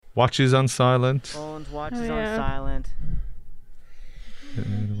Watches on silent. Phones, watches on silent.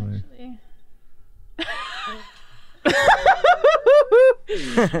 Actually.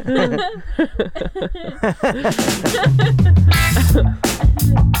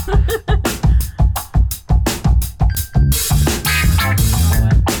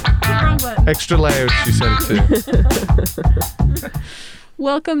 Extra loud, she said it too.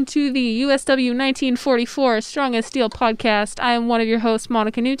 Welcome to the USW 1944 Strong as Steel podcast. I am one of your hosts,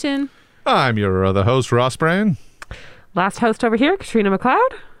 Monica Newton. I'm your other host, Ross Brown. Last host over here, Katrina McLeod.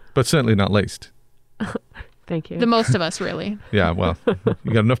 But certainly not least. Thank you. The most of us, really. Yeah, well,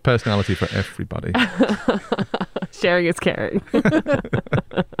 you got enough personality for everybody. Sharing is caring.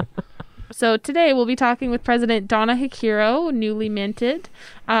 So today we'll be talking with President Donna Hokiro, newly minted.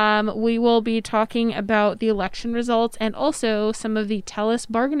 We will be talking about the election results and also some of the TELUS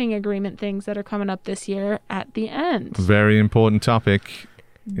bargaining agreement things that are coming up this year at the end. Very important topic.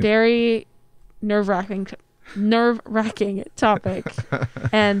 Very nerve-wracking topic.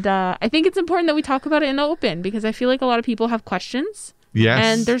 And I think it's important that we talk about it in the open because I feel like a lot of people have questions. Yes.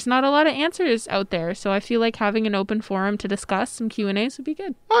 And there's not a lot of answers out there. So I feel like having an open forum to discuss some Q&As would be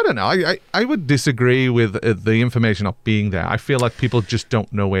good. I don't know. I would disagree with the information not being there. I feel like people just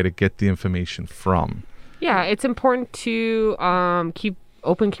don't know where to get the information from. Yeah, it's important to keep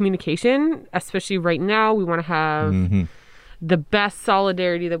open communication, especially right now. We want to have the best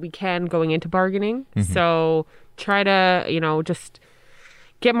solidarity that we can going into bargaining. So try to, just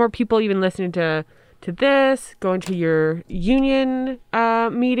get more people even listening to this, going to your union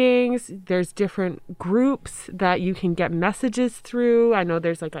meetings. There's different groups that you can get messages through. I know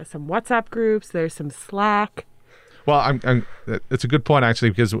there's some WhatsApp groups. There's some Slack. Well, it's a good point,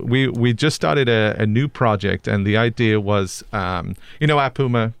 actually, because we just started a new project, and the idea was, our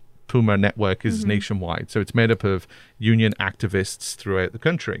Puma network is nationwide. So it's made up of union activists throughout the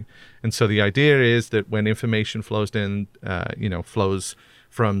country. And so the idea is that when information flows flows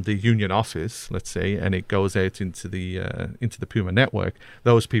from the union office, let's say, and it goes out into the Puma network,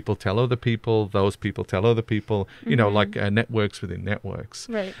 those people tell other people, those people tell other people, networks within networks.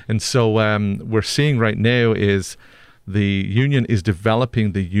 Right. And so we're seeing right now is the union is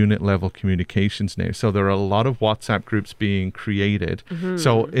developing the unit level communications now. So there are a lot of WhatsApp groups being created.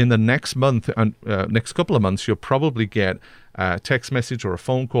 So in the next month, next couple of months, you'll probably get a text message or a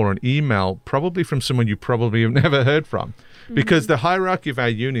phone call or an email, probably from someone you probably have never heard from. Because the hierarchy of our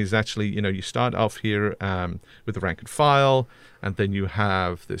union is actually, you start off here with the rank and file, and then you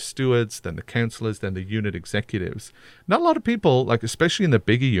have the stewards, then the councillors, then the unit executives. Not a lot of people, especially in the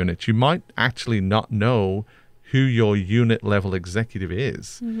bigger units, you might actually not know who your unit level executive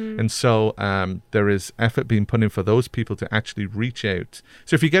is. And so there is effort being put in for those people to actually reach out.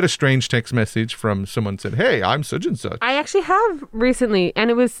 So if you get a strange text message from someone said, hey, I'm such and such. I actually have recently, and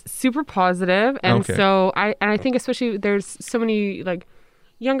it was super positive. And so I think especially there's so many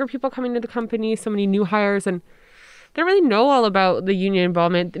younger people coming to the company, so many new hires, and they don't really know all about the union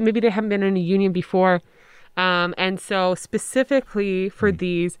involvement. Maybe they haven't been in a union before. And so specifically for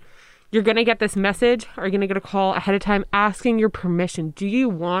these, you're going to get this message or you're going to get a call ahead of time asking your permission. Do you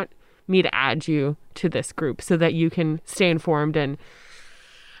want me to add you to this group so that you can stay informed and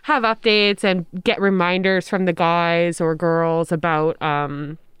have updates and get reminders from the guys or girls about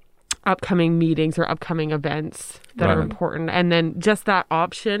upcoming meetings or upcoming events that are important? And then just that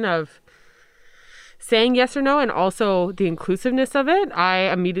option of saying yes or no and also the inclusiveness of it, I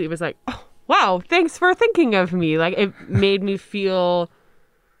immediately was like, oh, wow, thanks for thinking of me. It made me feel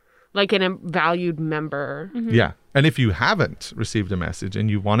like a valued member. Yeah. And if you haven't received a message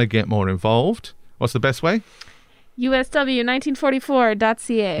and you want to get more involved, what's the best way?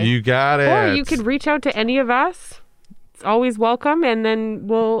 USW1944.ca. You got it. Or you could reach out to any of us. It's always welcome, and then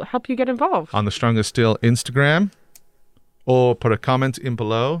we'll help you get involved. On the Strongest Steel Instagram, or put a comment in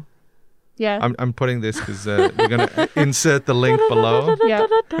below. Yeah. I'm putting this because we're going to insert the link below. Yeah.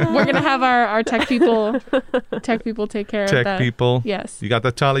 We're going to have our tech people take care of that. Tech people. Yes. You got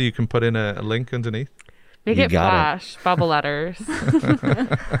that, Tyler? You can put in a link underneath. Make it flash, bubble letters.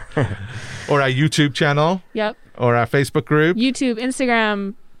 Or our YouTube channel. Yep. Or our Facebook group. YouTube,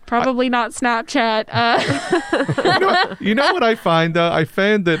 Instagram, probably not Snapchat. You know what I find, though? I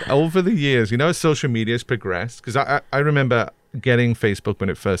found that over the years, as social media has progressed, because I remember getting Facebook when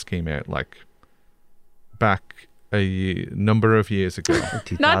it first came out, back a number of years ago.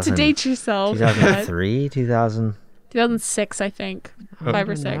 Not to date yourself. 2003, 2006, I think. 5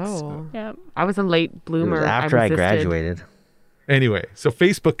 or 6. No. Yeah. I was a late bloomer. It was after I graduated. Anyway, so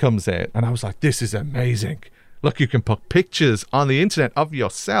Facebook comes out, and I was like, this is amazing. Look, you can put pictures on the internet of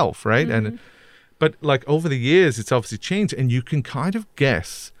yourself, right? But over the years, it's obviously changed, and you can kind of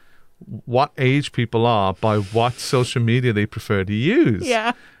guess what age people are by what social media they prefer to use.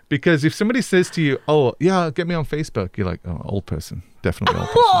 Yeah. Because if somebody says to you, "Oh, yeah, get me on Facebook," you're like, "Oh, old person, definitely old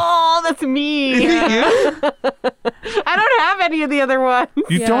person." Oh, that's me. Is it you? I don't have any of the other ones.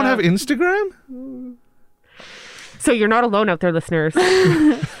 You don't have Instagram? So you're not alone out there, listeners.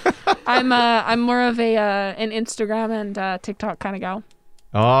 I'm more of an Instagram and TikTok kind of gal.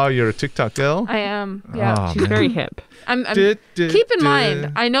 Oh, you're a TikTok girl? I am. Yeah. Oh, She's man. very hip. Keep in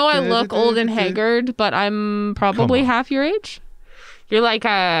mind, I know I look old and haggard, but I'm probably Come on. half your age. You're like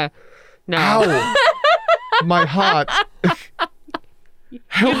no. Ow! My heart.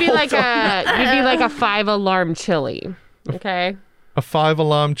 You'd be like a 5-alarm chili. Okay. A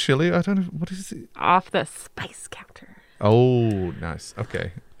 5-alarm chili? I don't know. What is it? Off the spice counter. Oh, nice.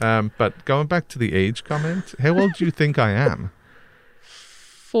 Okay. But going back to the age comment, how old do you think I am?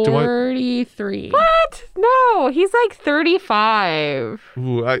 43. What? No, he's like 35.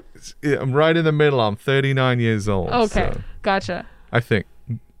 Ooh, I'm right in the middle. I'm 39 years old. Okay. So Gotcha. I think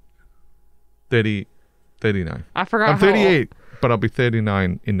 39. I forgot. I'm how old- 38, but I'll be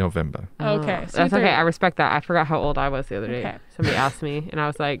 39 in November. Okay. So That's you're okay. 30. I respect that. I forgot how old I was the other day. Okay. Somebody asked me, and I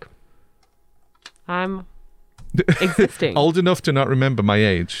was like, I'm existing. Old enough to not remember my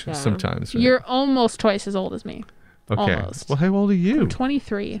age Yeah. sometimes. Right? You're almost twice as old as me. okay. almost. Well, how old are you?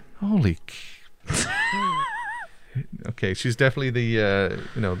 23. Holy. Okay, she's definitely the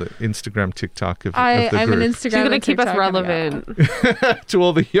the Instagram TikTok of the I'm group. an Instagram. She's gonna and keep us TikTok relevant. To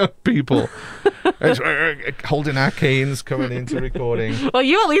all the young people. Holding our canes coming into recording. Well,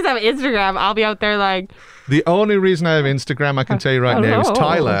 you at least have Instagram. I'll be out there like, The only reason I have Instagram, I can tell you right now, is Hello.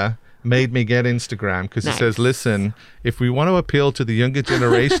 Tyler made me get Instagram because Nice. he says, listen, if we want to appeal to the younger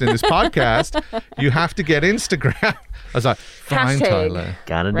generation in this podcast, you have to get Instagram. I was like, fine, Hashtag. Tyler.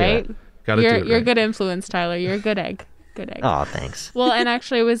 Gotta do right? it. Gotta do it. You're right. good influence, Tyler. You're a good egg. Good egg. Oh, thanks. Well, and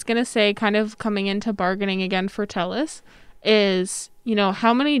actually, I was going to say, kind of coming into bargaining again for TELUS, is,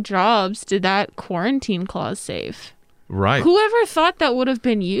 how many jobs did that quarantine clause save? Right. Whoever thought that would have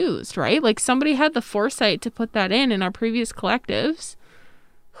been used, right? Like somebody had the foresight to put that in our previous collectives.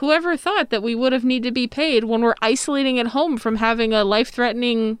 Whoever thought that we would have need to be paid when we're isolating at home from having a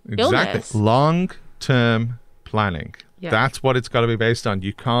life-threatening illness? Exactly. Long-term planning. Yeah. That's what it's got to be based on.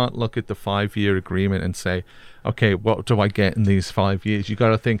 You can't look at the 5-year agreement and say, okay, what do I get in these 5 years? You got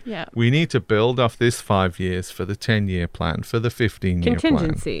to think, Yeah. we need to build off this 5 years for the 10-year plan, for the 15-year plan.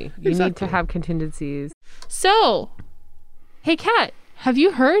 contingency. You need Exactly. to have contingencies. So, hey, Kat, have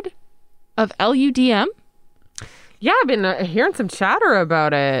you heard of LUDM? Yeah, I've been hearing some chatter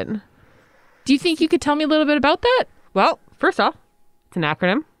about it. Do you think you could tell me a little bit about that? Well, first off, it's an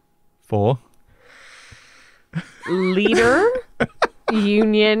acronym. For Leader,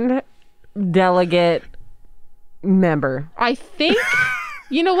 Union, Delegate, Member. I think,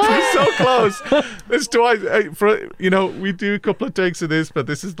 you know what? so close. It's twice. We do a couple of takes of this, but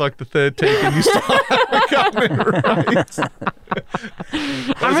this is like the third take, and you still haven't gotten it right.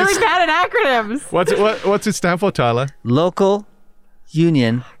 I'm really bad at acronyms. What's it stand for, Tyler? Local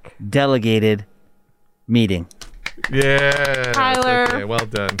Union Delegated Meeting. Yeah, Tyler. Okay, well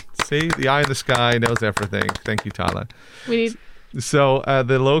done. See, the eye in the sky knows everything. Thank you, Tyler. We need. So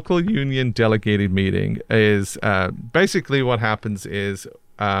the local union delegated meeting is basically what happens is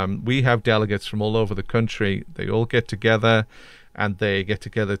we have delegates from all over the country. They all get together and they get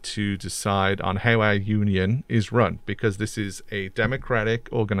together to decide on how our union is run, because this is a democratic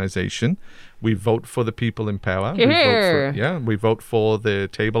organization. We vote for the people in power. We vote for the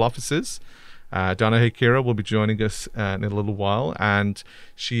table officers. Donna Hokiro will be joining us in a little while, and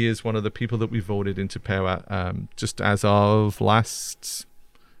she is one of the people that we voted into power just as of last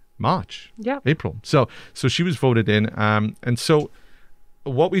March, April. So she was voted in, and so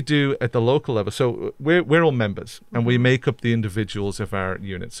what we do at the local level. So we're all members, and we make up the individuals of our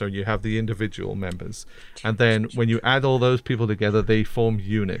unit. So you have the individual members, and then when you add all those people together, they form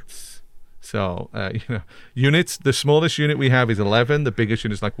units. So, units, the smallest unit we have is 11. The biggest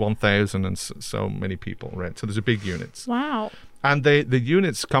unit is like 1,000 and so many people, right? So there's a big units. Wow. And the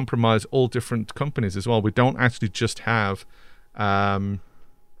units comprise all different companies as well. We don't actually just have TELUS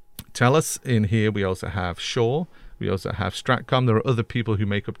in here. We also have Shaw. We also have Stratcom. There are other people who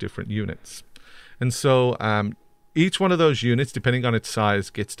make up different units. And so each one of those units, depending on its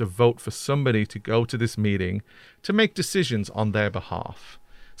size, gets to vote for somebody to go to this meeting to make decisions on their behalf.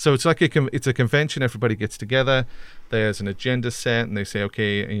 So it's like it's a convention. Everybody gets together. There's an agenda set, and they say,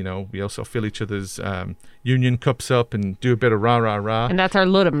 okay, we also fill each other's union cups up and do a bit of rah rah rah. And that's our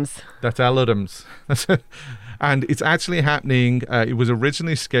Ludums. That's our Ludums. And it's actually happening. It was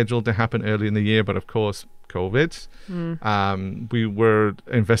originally scheduled to happen early in the year, but of course, COVID. We were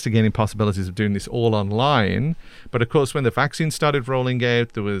investigating possibilities of doing this all online. But of course, when the vaccine started rolling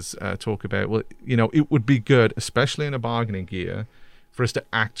out, there was talk about, well, it would be good, especially in a bargaining year, for us to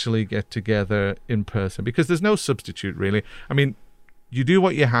actually get together in person, because there's no substitute, really. I mean, you do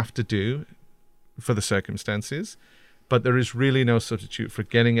what you have to do for the circumstances, but there is really no substitute for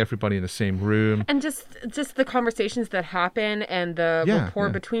getting everybody in the same room. And just the conversations that happen and the rapport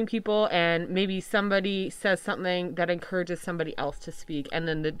between people, and maybe somebody says something that encourages somebody else to speak, and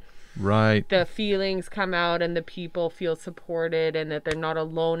then the feelings come out and the people feel supported, and that they're not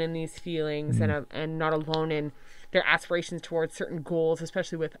alone in these feelings and not alone in their aspirations towards certain goals,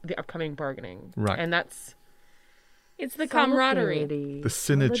 especially with the upcoming bargaining. Right. And it's the camaraderie. The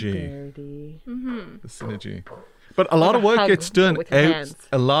synergy. The synergy. But a lot of work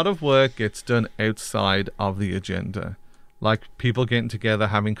gets done outside of the agenda, like people getting together,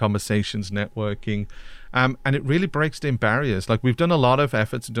 having conversations, networking, and it really breaks down barriers. Like, we've done a lot of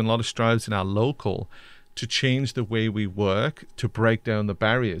efforts and done a lot of strides in our local to change the way we work, to break down the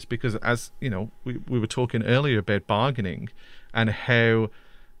barriers, because as we were talking earlier about bargaining and how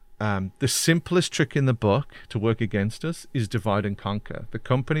the simplest trick in the book to work against us is divide and conquer. The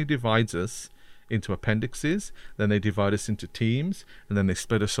company divides us into appendixes, then they divide us into teams, and then they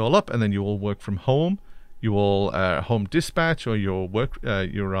split us all up, and then you all work from home. You all home dispatch, or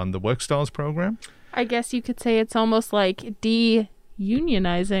you're on the work styles program. I guess you could say it's almost like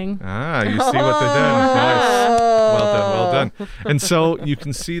de-unionizing. Ah, you see what they're doing. Nice. Well done. And so you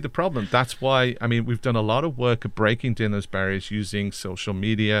can see the problem. That's why, we've done a lot of work of breaking down those barriers using social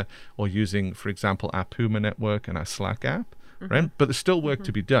media, or using, for example, our Puma network and our Slack app. Right? But there's still work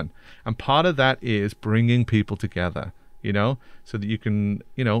to be done. And part of that is bringing people together, so that you can,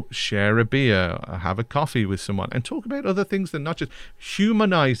 share a beer, or have a coffee with someone and talk about other things than not just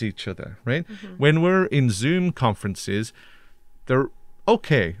humanize each other, right? When we're in Zoom conferences, they're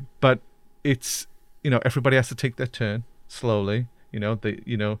okay, but it's, everybody has to take their turn slowly, not that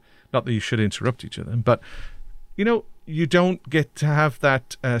you should interrupt each other, but, you don't get to have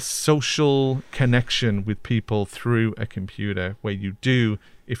that social connection with people through a computer where you do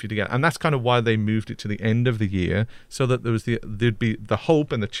if you're together. And that's kind of why they moved it to the end of the year, so that there'd be the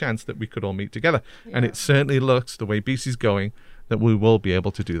hope and the chance that we could all meet together. Yeah. And it certainly looks, the way BC's going, that we will be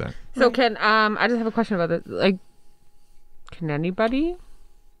able to do that. So can I just have a question about it? Like, can anybody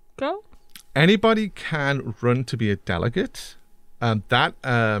go? Anybody can run to be a delegate. That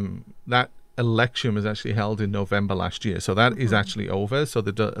election was actually held in November last year, so that is actually over. So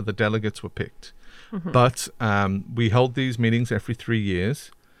the delegates were picked, but we hold these meetings every 3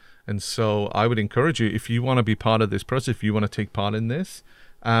 years, and so I would encourage you, if you want to be part of this process, if you want to take part in this,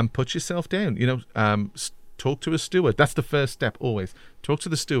 put yourself down. Talk to a steward. That's the first step. Always talk to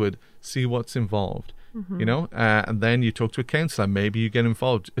the steward, see what's involved. And then you talk to a councillor. Maybe you get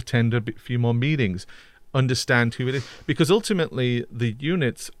involved, attend a few more meetings. Understand who it is, because ultimately the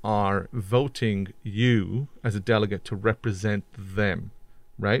units are voting you as a delegate to represent them,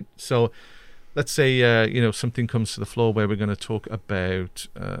 right? So let's say something comes to the floor where we're going to talk about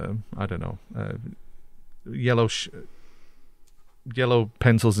yellow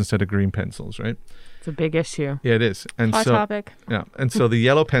pencils instead of green pencils, right? It's a big issue. Yeah, it is. And hot topic. Yeah, and so the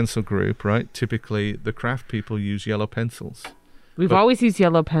yellow pencil group, right? Typically the craft people use yellow pencils. We've always used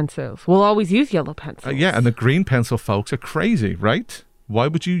yellow pencils. We'll always use yellow pencils. Yeah, and the green pencil folks are crazy, right? Why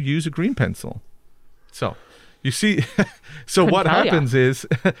would you use a green pencil? So, you see, so what happens is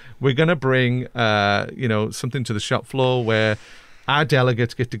we're going to bring, something to the shop floor where our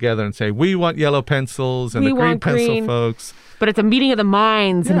delegates get together and say, we want yellow pencils, and the green pencil folks. But it's a meeting of the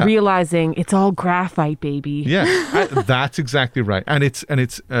minds and realizing it's all graphite, baby. Yeah, that's exactly right. And it's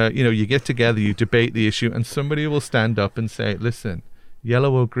you get together, you debate the issue, and somebody will stand up and say, listen,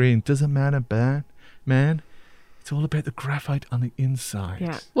 yellow or green, doesn't matter, man. It's all about the graphite on the inside.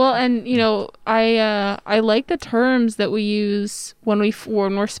 Yeah. Well, and I like the terms that we use when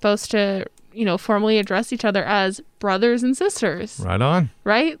we're supposed to formally address each other as brothers and sisters. Right on.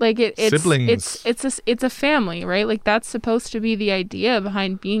 Right? Like it's siblings. It's a family, right? Like that's supposed to be the idea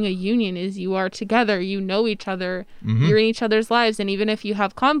behind being a union, is you are together, you know each other, you're in each other's lives, and even if you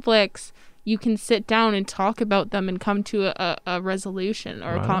have conflicts, you can sit down and talk about them and come to a resolution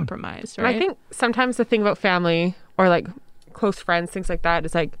or a compromise, right? And I think sometimes the thing about family or like close friends, things like that,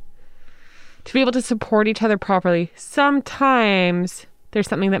 is like to be able to support each other properly. Sometimes there's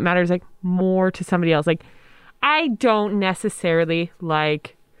something that matters like more to somebody else. Like, I don't necessarily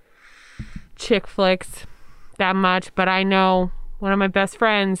like chick flicks that much, but I know one of my best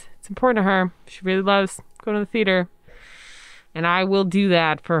friends, it's important to her. She really loves go to the theater. And I will do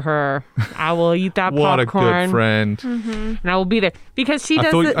that for her. I will eat that What popcorn. a good friend. And I will be there because she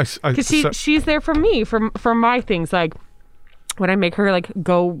does it. Because she's there for me, for my things. Like when I make her like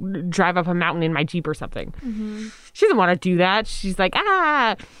go drive up a mountain in my Jeep or something. She doesn't want to do that. She's like,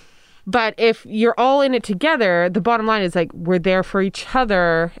 ah. But if you're all in it together, the bottom line is like we're there for each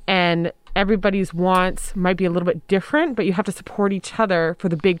other, and everybody's wants might be a little bit different, but you have to support each other for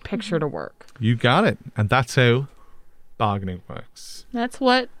the big picture to work. You got it. And that's how bargaining works. That's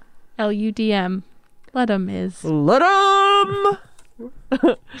what LUDM, let 'em is. Let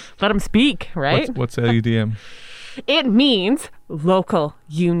 'em speak, right? What's LUDM? It means local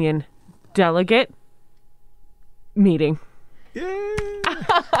union delegate meeting. Yay!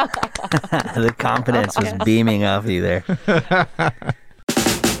 The confidence was beaming off you there.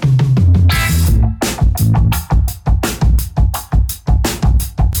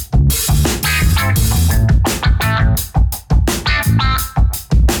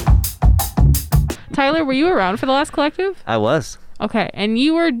 Tyler, were you around for the last collective? I was. Okay, and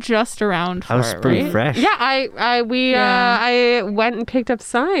you were just around for I was it, pretty right? fresh. Yeah, I went and picked up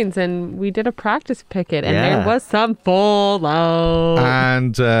signs and we did a practice picket and Yeah. there was some fallout.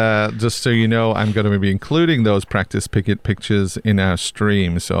 And just so you know, I'm going to be including those practice picket pictures in our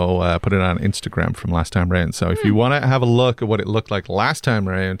stream. So put it on Instagram from last time round. So if you want to have a look at what it looked like last time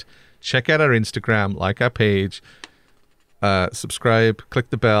round, check out our Instagram, like our page, subscribe, click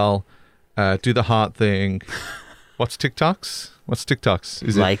the bell, do the heart thing. What's TikToks?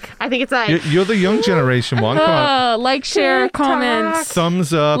 Is Like, I think it's like You're the young generation one. Come on. Like, share, TikTok. comments.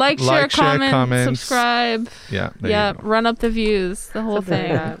 Thumbs up. Like, share, comment, comments. subscribe. Yeah. there Yeah, you go. run up the views, the whole something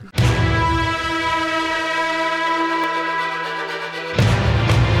thing. like that.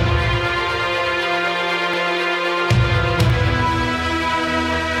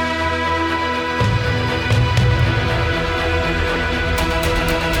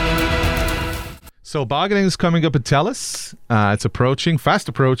 So bargaining is coming up at TELUS. It's approaching, fast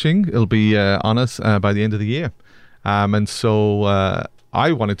approaching. It'll be on us by the end of the year. And so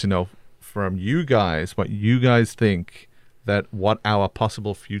I wanted to know from you guys what you guys think that what our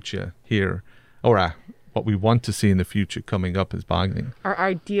possible future here, or what we want to see in the future coming up is bargaining. Our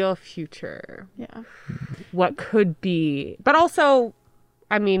ideal future. Yeah. What could be. But also,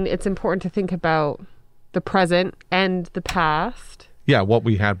 I mean, it's important to think about the present and the past. Yeah, what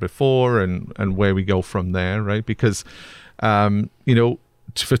we had before and where we go from there, right? Because, for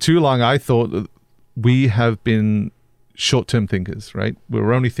too long, I thought that we have been short-term thinkers, right?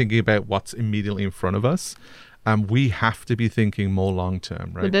 We're only thinking about what's immediately in front of us. We have to be thinking more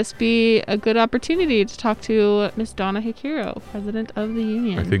long-term, right? Would this be a good opportunity to talk to Miss Donna Hokiro, president of the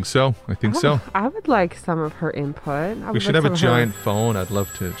union? I think so. I would like some of her input. We should have a giant phone. I'd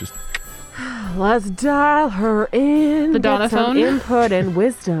love to just... Let's dial her in. The Donna get some phone? input and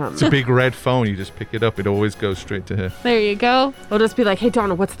wisdom. It's a big red phone. You just pick it up. It always goes straight to her. There you go. We'll just be like, hey,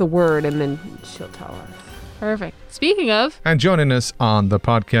 Donna, what's the word? And then she'll tell us. Perfect. Speaking of, And joining us on the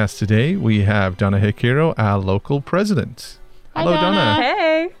podcast today, we have Donna Hokiro, our local president. Hi, Hello, Donna. Donna.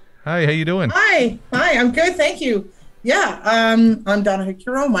 Hey. Hi, how you doing? Hi, I'm good, thank you. Yeah, I'm Donna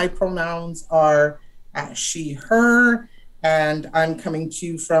Hokiro. My pronouns are she, her, and I'm coming to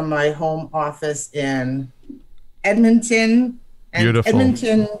you from my home office in Edmonton. And Beautiful.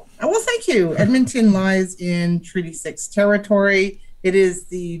 Edmonton, thank you. Edmonton lies in Treaty 6 territory. It is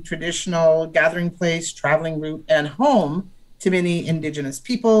the traditional gathering place, traveling route, and home to many Indigenous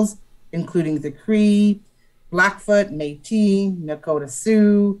peoples, including the Cree, Blackfoot, Métis, Nakota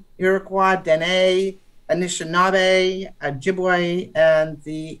Sioux, Iroquois, Dene, Anishinaabe, Ojibwe, and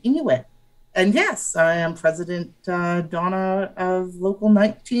the Inuit. And yes, I am President Donna of Local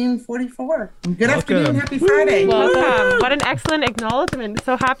 1944. Good afternoon, happy Friday. Welcome. What an excellent acknowledgement.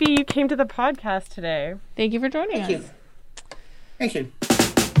 So happy you came to the podcast today. thank you for joining Thank us. you. Thank you.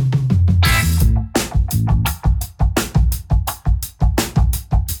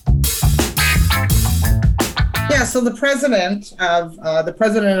 Yeah, so the president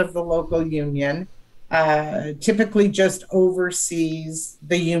of the local union typically just oversees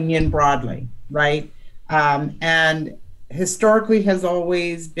the union broadly, right? And historically has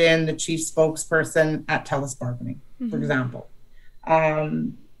always been the chief spokesperson at TELUS bargaining, for example.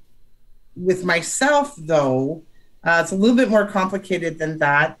 With myself, though, it's a little bit more complicated than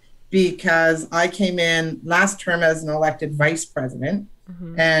that because I came in last term as an elected vice president.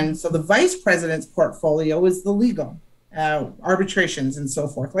 And so the vice president's portfolio is the legal, arbitrations and so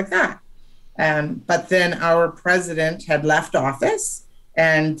forth like that. But then our president had left office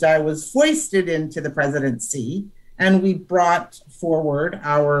and I was foisted into the presidency, and we brought forward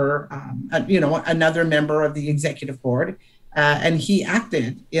our, another member of the executive board, and he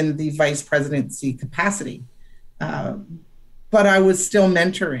acted in the vice presidency capacity. But I was still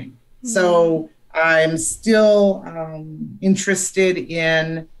mentoring. So I'm still interested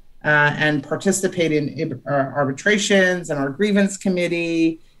in and participate in arbitrations and our grievance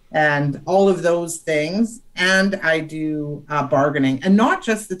committee and all of those things. And I do bargaining, and not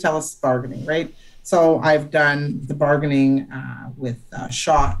just the TELUS bargaining, right? So I've done the bargaining with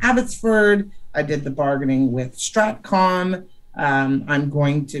Shaw Abbotsford. I did the bargaining with Stratcom. I'm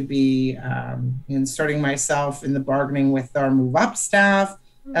going to be inserting myself in the bargaining with our Move Up staff,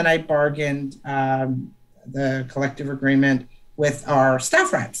 and I bargained the collective agreement with our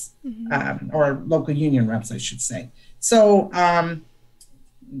staff reps, or local union reps, I should say. So, I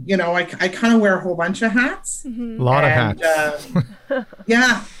kind of wear a whole bunch of hats. A lot of hats.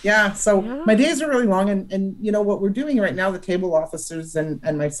 Yeah. So my days are really long, and what we're doing right now, the table officers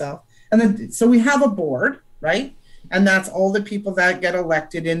and myself, and then so we have a board, right? And that's all the people that get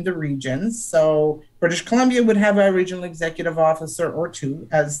elected in the regions. So British Columbia would have a regional executive officer or two,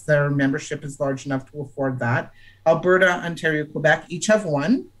 as their membership is large enough to afford that. Alberta, Ontario, Quebec each have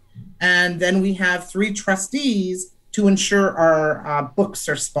one. And then we have 3 trustees to ensure our books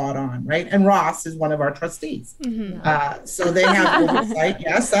are spot on, right? And Ross is one of our trustees. So they have oversight.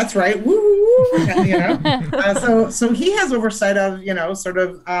 Yes, that's right. Woo, woo, woo. So he has oversight of,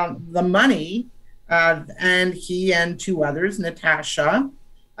 the money. And he and 2 others, Natasha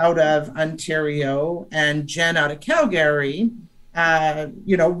out of Ontario and Jen out of Calgary,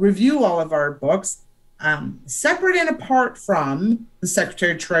 review all of our books, separate and apart from the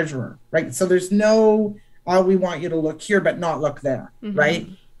Secretary Treasurer, right? So there's no, we want you to look here, but not look there, right?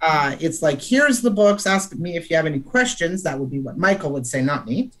 It's like, here's the books, ask me if you have any questions. That would be what Michael would say, not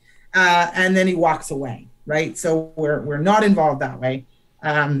me. And then he walks away, right? So we're not involved that way.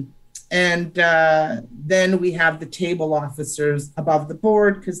 And then we have the table officers above the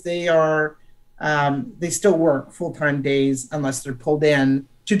board, because they are, they still work full-time days unless they're pulled in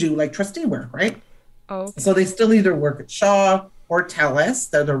to do like trustee work, right? Oh. Okay. So they still either work at Shaw or TELUS.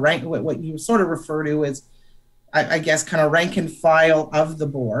 They're the rank, what you sort of refer to as, I guess, kind of rank and file of the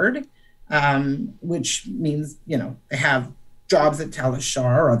board, which means, they have jobs at TELUS, Shaw,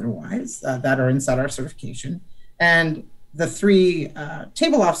 or otherwise that are inside our certification. And the 3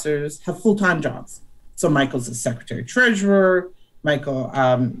 table officers have full-time jobs. So Michael's the Secretary Treasurer. Michael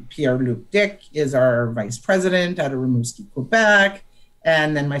Pierre-Luc Dick is our Vice President out of Rimouski, Quebec,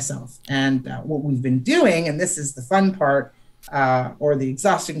 and then myself. And what we've been doing, and this is the fun part, or the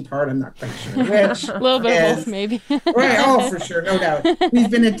exhausting part, I'm not quite sure which. A little bit of both, maybe. Right, oh, for sure, no doubt. We've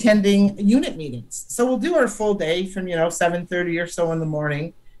been attending unit meetings. So we'll do our full day from, 7:30 or so in the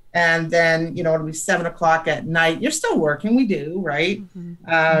morning. And then, it'll be 7:00 at night. You're still working. We do, right?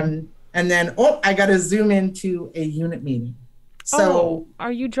 And then, I got to zoom into a unit meeting. So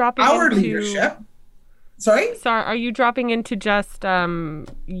are you dropping our into leadership? Sorry, are you dropping into just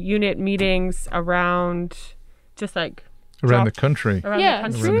unit meetings around, just like around the country? Around Yeah.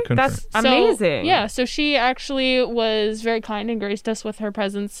 the country? Around the country. That's amazing. So she actually was very kind and graced us with her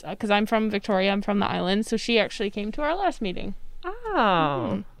presence, because I'm from Victoria. I'm from the island. So she actually came to our last meeting.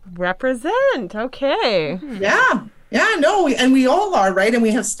 Oh, represent. Okay. Yeah, no, and we all are, right? And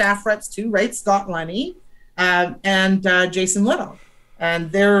we have staff reps too, right? Scott Lunny and Jason Little.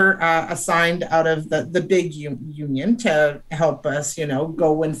 And they're assigned out of the big union to help us,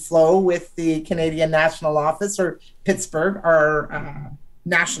 go and flow with the Canadian National Office, or Pittsburgh, our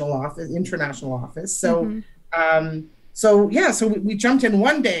national office, international office. So, so we jumped in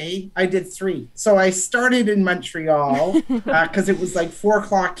one day. I did 3. So I started in Montreal because it was like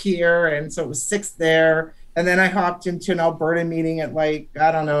 4:00 here, and so it was 6 there. And then I hopped into an Alberta meeting at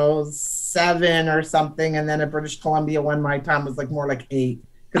 7 or something, and then at British Columbia one my time was more like 8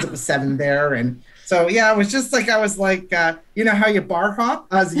 because it was 7 there. And so it was just I was how you bar hop?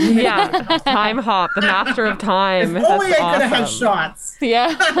 I was time hop, the master of time. If only I could have had shots.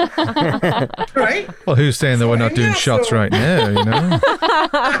 Yeah. Right? Well, who's saying that we're not doing shots right now,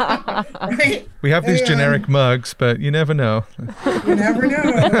 Right? We have these generic mugs, but you never know. You never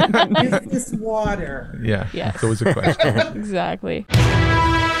know. Is this water? Yeah, Yes. it's always a question. Exactly.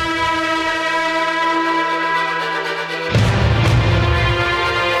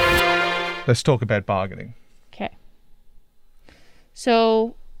 Let's talk about bargaining. Okay.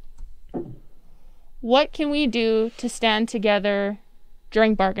 So, what can we do to stand together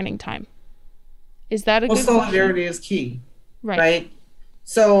during bargaining time? Is that a good question? Solidarity is key, Right. right?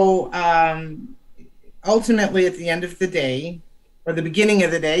 So, ultimately, at the end of the day, or the beginning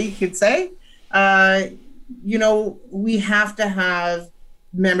of the day, you could say, we have to have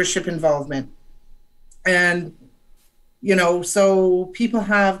membership involvement. And, so people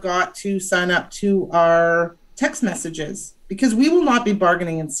have got to sign up to our text messages because we will not be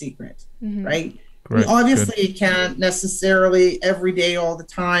bargaining in secret, right? Correct. We obviously can't necessarily every day, all the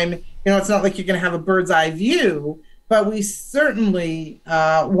time. It's not like you're going to have a bird's eye view, but we certainly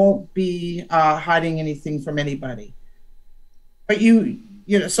won't be hiding anything from anybody. But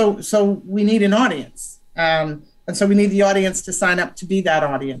so we need an audience. And so we need the audience to sign up to be that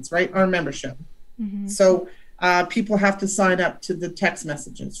audience, right? Our membership. So people have to sign up to the text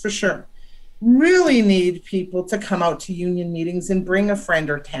messages for sure. Really need people to come out to union meetings and bring a friend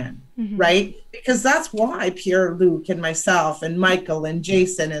or 10, right? Because that's why Pierre, Luc, and myself, and Michael, and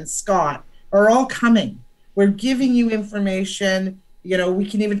Jason, and Scott are all coming. We're giving you information. We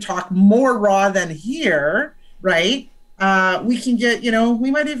can even talk more raw than here, right? We can get,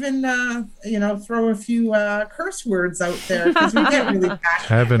 we might even, throw a few curse words out there because we get really passionate.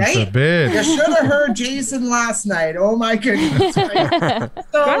 Heaven right? forbid. You should have heard Jason last night. Oh my goodness. Right?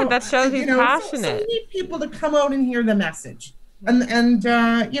 So, God, that shows he's passionate. So we need people to come out and hear the message. And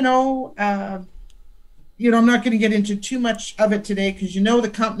I'm not going to get into too much of it today because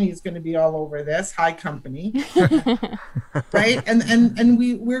the company is going to be all over this. Hi, company. Right? And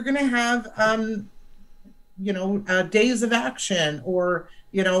we're going to have days of action or,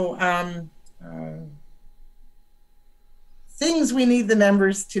 things we need the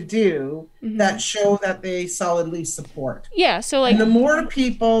members to do that show that they solidly support. Yeah. So and the more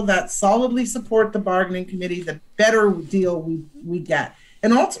people that solidly support the bargaining committee, the better deal we get.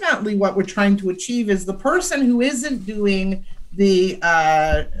 And ultimately what we're trying to achieve is the person who isn't doing the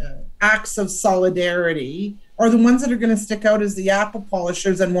acts of solidarity are the ones that are going to stick out as the apple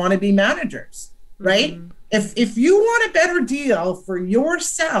polishers and want to be managers, right? If you want a better deal for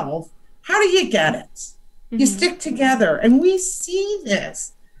yourself, how do you get it? You stick together. And we see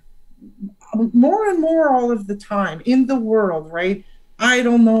this more and more all of the time in the world, right?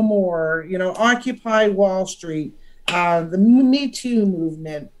 Idle No More, Occupy Wall Street, the Me Too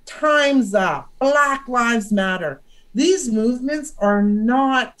movement, Time's Up, Black Lives Matter. These movements are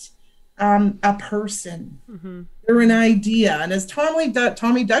not a person. They're an idea. And as Tommy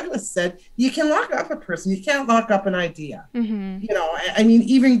Douglas said, you can lock up a person. You can't lock up an idea.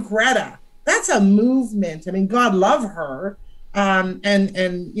 Even Greta, that's a movement. God love her.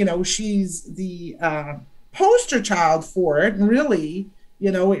 And she's the poster child for it. And really,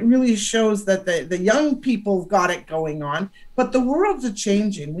 it really shows that the young people have got it going on. But the world's a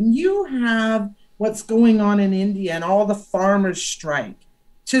changing. When you have what's going on in India and all the farmers strike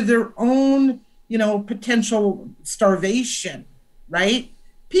to their own, potential starvation, right?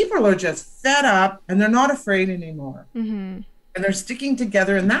 People are just fed up and they're not afraid anymore. And they're sticking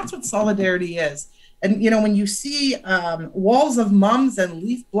together. And that's what solidarity is. And, when you see walls of mums and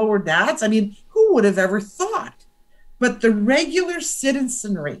leaf blower dads, who would have ever thought? But the regular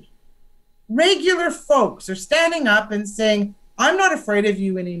citizenry, regular folks are standing up and saying, I'm not afraid of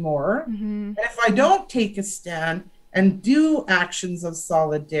you anymore. And if I don't take a stand and do actions of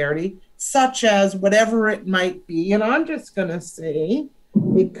solidarity, such as whatever it might be, and I'm just going to say,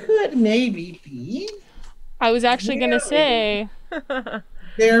 it could maybe be. I was actually going to say.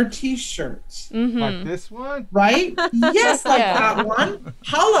 Their t-shirts. Like this one? Right? Yes, like that one.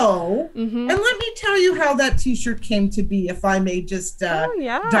 Hello. And let me tell you how that t-shirt came to be, if I may just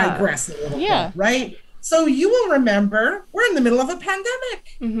digress a little bit, right? So you will remember, we're in the middle of a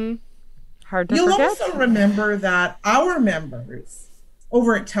pandemic. Hard to You'll forget. also remember that our members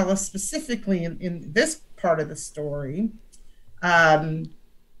over at TELUS, specifically in this part of the story,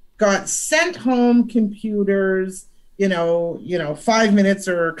 got sent home computers, 5 minutes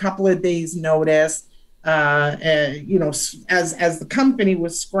or a couple of days notice, as the company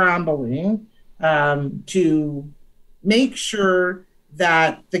was scrambling to make sure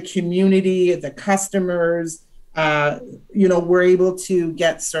that the community, the customers, were able to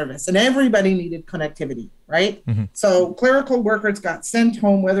get service, and everybody needed connectivity, right? So clerical workers got sent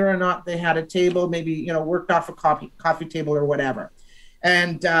home, whether or not they had a table, maybe, worked off a coffee table or whatever.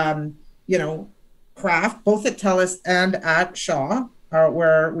 And, Craft, both at TELUS and at Shaw,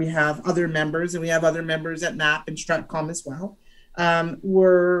 where we have other members, and we have other members at MAP and Stratcom as well,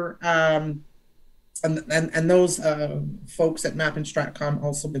 were, and those folks at MAP and Stratcom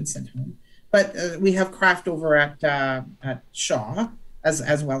also been sent home. But we have Craft over at Shaw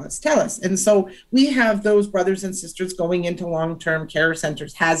as well as TELUS. And so we have those brothers and sisters going into long-term care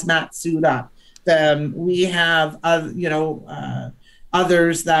centers, hazmat suit up. We have,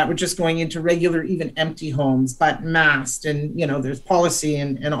 others that were just going into regular, even empty homes, but masked. And, there's policy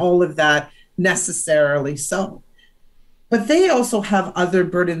and all of that necessarily so. But they also have other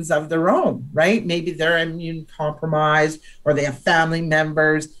burdens of their own, right? Maybe they're immune compromised or they have family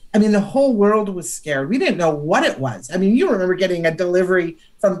members. I mean, the whole world was scared. We didn't know what it was. I mean, you remember getting a delivery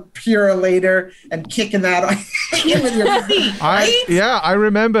from Purolator and kicking that in with your feet, right? I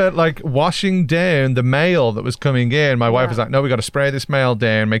remember like washing down the mail that was coming in. My wife was like, no, we got to spray this mail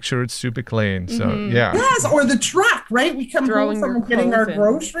down, make sure it's super clean. So, Yes, or the truck, right? We come home from getting our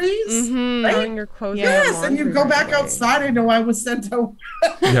groceries, right? Throwing your clothes Yes, and you go back outside. I know I was sent out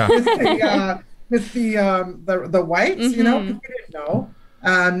with the wipes, you know, because we didn't know.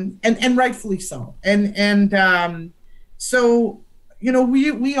 And rightfully so. And so, you know,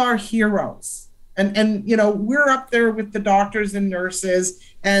 we are heroes. And you know, we're up there with the doctors and nurses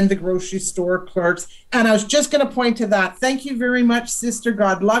and the grocery store clerks. And I was just going to point to that. Thank you very much, sister.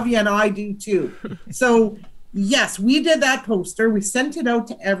 God love you. And I do too. So yes, we did that poster. We sent it out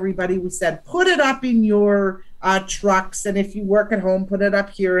to everybody. We said, put it up in your trucks. And if you work at home, put it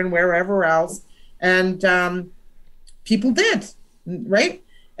up here and wherever else. And people did, right?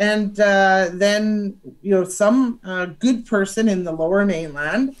 And then, you know, some good person in the Lower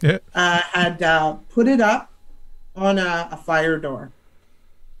Mainland had put it up on a fire door.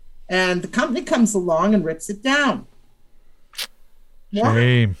 And the company comes along and rips it down.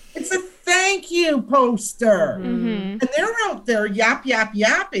 Shame. It's a thank you poster. And they're out there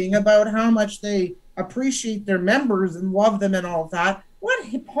yapping about how much they appreciate their members and love them and all that. What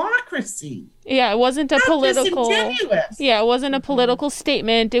hypocrisy. Yeah, it wasn't a political. Yeah, it wasn't a political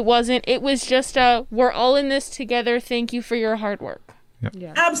statement. It wasn't. It was just we're all in this together. Thank you for your hard work.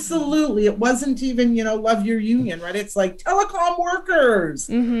 Yeah. Absolutely. It wasn't even, you know, love your union, right? It's like telecom workers,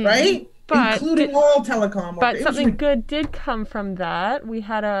 right? But including all telecom workers. But something good did come from that. We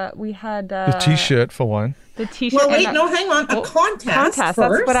had the T-shirt for one. The T-shirt. Well, wait, no, hang on. A contest. That's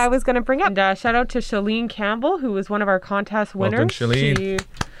what I was going to bring up. And shout out to Shalene Campbell, who was one of our contest winners. Well done, Shalene.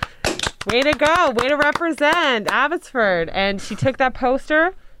 Way to go. Way to represent Abbotsford. And she took that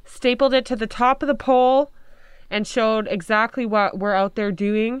poster, stapled it to the top of the pole, and showed exactly what we're out there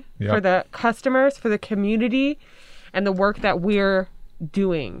doing for the customers, for the community, and the work that we're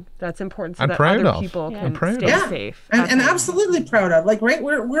doing. That's important so that other people can stay safe. And absolutely proud of. Like, right,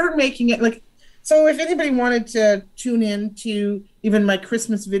 we're making it like. So if anybody wanted to tune in to even my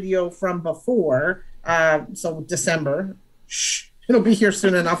Christmas video from before, so December, it'll be here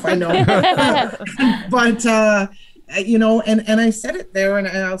soon enough, I know. But, you know, and I said it there and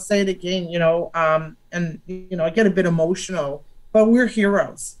I'll say it again, you know, and, you know, I get a bit emotional, but we're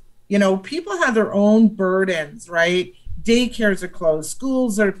heroes. You know, people have their own burdens, right? Daycares are closed,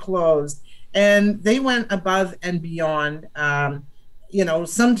 schools are closed, and they went above and beyond, you know,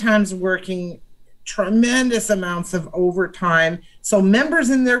 sometimes working tremendous amounts of overtime so members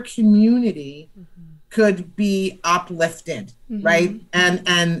in their community could be uplifted, right,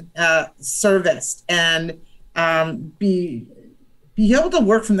 and serviced and be able to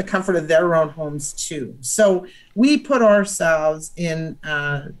work from the comfort of their own homes too. So we put ourselves in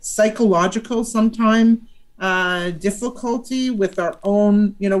psychological sometime difficulty with our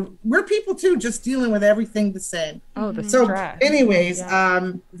own, you know, we're people too, just dealing with everything the same. Oh, the so stress. anyways,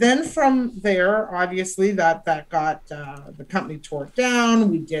 then from there, obviously that got the company tore down.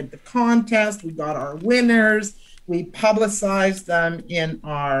 We did the contest. We got our winners. We publicized them in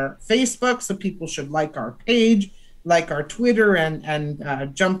our Facebook, so people should like our page, like our Twitter,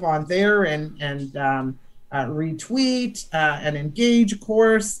 and jump on there and retweet and engage, of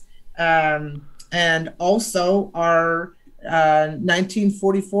course. And also our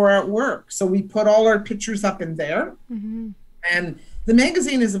 1944 at work. So we put all our pictures up in there. And the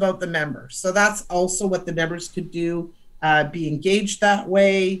magazine is about the members. So that's also what the members could do, be engaged that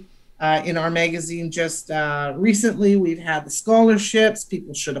way. In our magazine just recently, we've had the scholarships.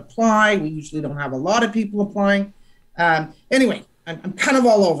 People should apply. We usually don't have a lot of people applying. Anyway, I'm kind of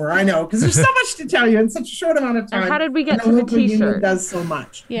all over, I know, because there's so much to tell you in such a short amount of time. And how did we get to the T-shirt? Does so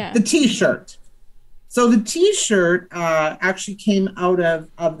much. Yeah. The T-shirt. So the T-shirt actually came out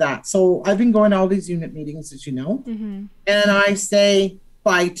of that. So I've been going to all these unit meetings, as you know, and I say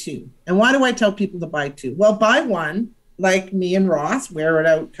buy two. And why do I tell people to buy two? Well, buy one, like me and Ross, wear it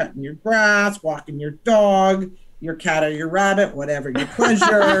out cutting your grass, walking your dog, your cat or your rabbit, whatever your pleasure,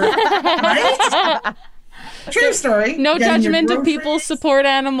 right? True story. No judgment of people's support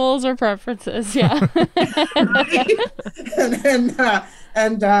animals or preferences. Yeah.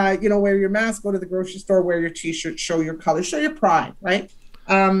 And you know, wear your mask, go to the grocery store, wear your T-shirt, show your colors, show your pride, right?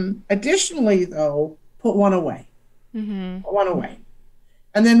 Additionally, though, put one away. Put one away.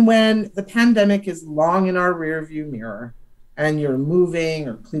 And then when the pandemic is long in our rearview mirror and you're moving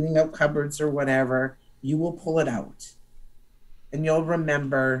or cleaning out cupboards or whatever, you will pull it out. And you'll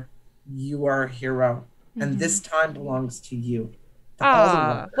remember you are a hero. And this time belongs to you.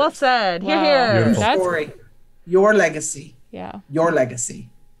 Well said. Wow. Here. Beautiful. Your story, your legacy. Yeah. Your legacy.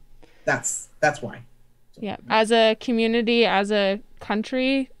 That's why. Yeah. As a community, as a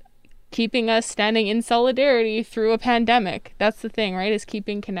country, keeping us standing in solidarity through a pandemic. That's the thing, right? Is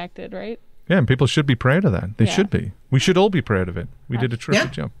keeping connected, right? Yeah, and people should be proud of that. They Yeah. should be. We should all be proud of it. We did a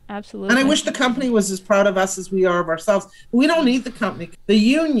terrific job. Absolutely. And I wish the company was as proud of us as we are of ourselves. We don't need the company. The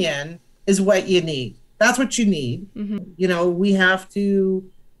union is what you need. That's what you need. You know, we have to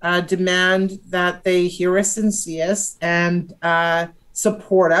demand that they hear us and see us and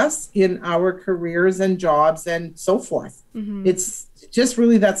support us in our careers and jobs and so forth. It's just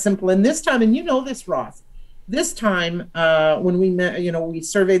really that simple. And this time, and you know this, Ross, this time when we met, you know, we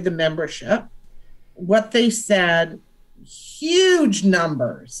surveyed the membership, what they said, huge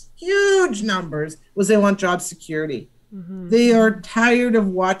numbers, was they want job security. They are tired of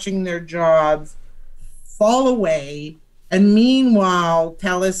watching their jobs fall away. And meanwhile,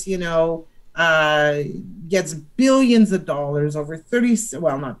 TELUS, you know, gets billions of dollars, over 30,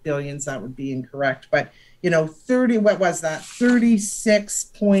 well, not billions, that would be incorrect, but, you know,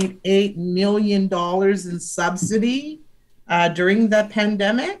 $36.8 million in subsidy during the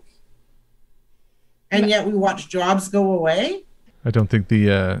pandemic. And yet we watch jobs go away. I don't think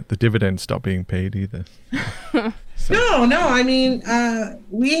the dividends stop being paid either. No. I mean,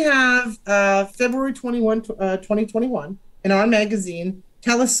 we have February 21, 2021 in our magazine,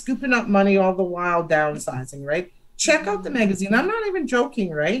 TELUS scooping up money all the while downsizing, right? Check out the magazine. I'm not even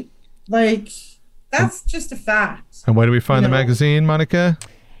joking, right? Like, that's just a fact. And where do we find the magazine, Monica?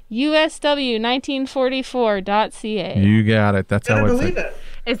 USW1944.ca. You got it. That's I our believe website. it.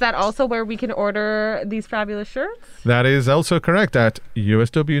 Is that also where we can order these fabulous shirts? That is also correct at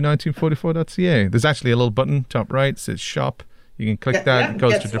usw1944.ca. There's actually a little button top right, says shop. You can click that. It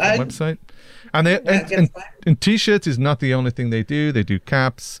goes to a different website. And t-shirts is not the only thing they do. They do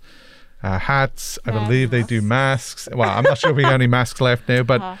caps, hats. I believe they do masks. Well, I'm not sure if we got any masks left now,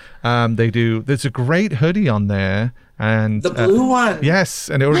 but they do. There's a great hoodie on there. And the blue one. Yes,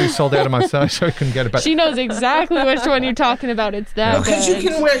 and it already sold out of my size, so I couldn't get it back. She knows exactly which one you're talking about. It's that Because good.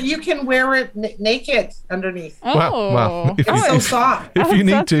 you can wear it naked underneath. Oh. Well, if It's so soft. if you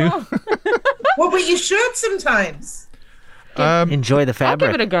need to. Well, but you should sometimes. Enjoy the I'll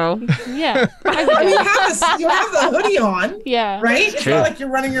fabric. give it a go. Yeah. I mean, you have the hoodie on, Yeah. right? It's True. not like you're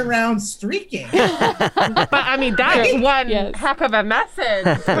running around streaking. But I mean, that's one Yes. heck of a message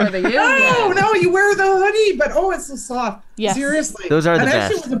for the union. No, you wear the hoodie, but it's so soft. Yes. Seriously. Those are the and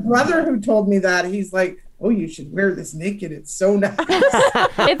actually, best. it was a brother who told me that. He's like, oh, you should wear this naked. It's so nice.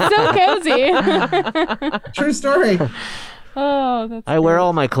 It's so cozy. True story. Oh, that's I wear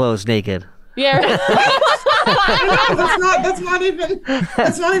all my clothes naked. yeah. That's not even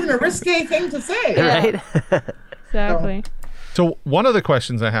a risque thing to say. Right? Exactly. So one of the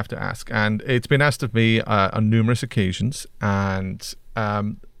questions I have to ask, and it's been asked of me on numerous occasions, and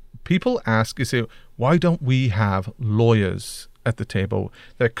people ask, you say, why don't we have lawyers at the table?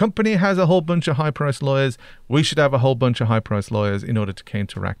 The company has a whole bunch of high-priced lawyers. We should have a whole bunch of high-priced lawyers in order to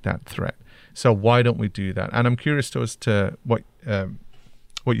counteract that threat. So why don't we do that? And I'm curious as to what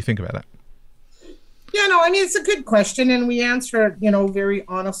you think about that. Yeah, no, I mean, it's a good question, and we answer it, very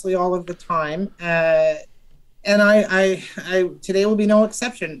honestly all of the time. And I today will be no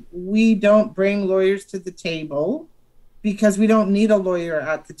exception. We don't bring lawyers to the table because we don't need a lawyer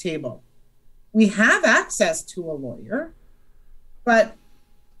at the table. We have access to a lawyer, but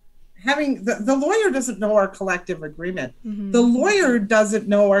having the lawyer doesn't know our collective agreement. Mm-hmm. The lawyer doesn't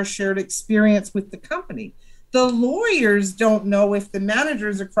know our shared experience with the company. The lawyers don't know if the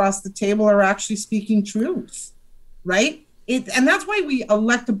managers across the table are actually speaking truth, right? And that's why we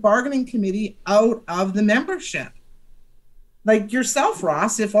elect a bargaining committee out of the membership. Like yourself,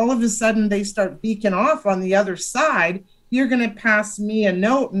 Ross, if all of a sudden they start beaking off on the other side, you're going to pass me a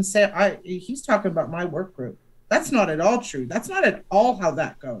note and say, he's talking about my work group. That's not at all true. That's not at all how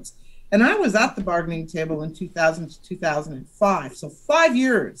that goes. And I was at the bargaining table in 2000 to 2005. So 5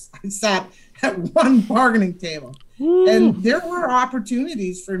 years I sat at one bargaining table. And there were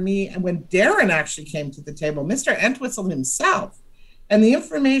opportunities for me. And when Darren actually came to the table, Mr. Entwistle himself, and the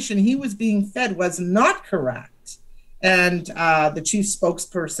information he was being fed was not correct. And the chief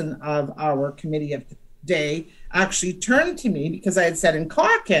spokesperson of our committee of the day actually turned to me because I had said in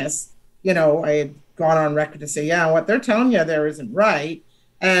caucus, I had gone on record to say, yeah, what they're telling you there isn't right.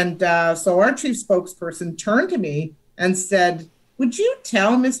 And so our chief spokesperson turned to me and said, would you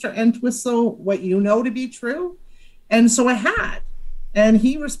tell Mr. Entwistle what you know to be true? And so I had. And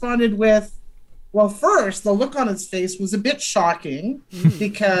he responded with, well, first, the look on his face was a bit shocking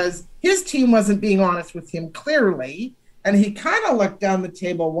because his team wasn't being honest with him clearly. And he kind of looked down the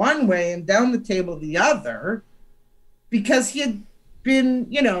table one way and down the table the other because he had been,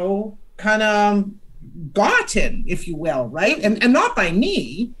 kind of gotten, if you will, right? And not by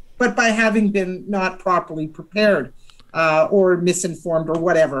me, but by having been not properly prepared or misinformed or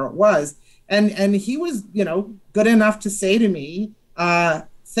whatever it was. And he was, good enough to say to me,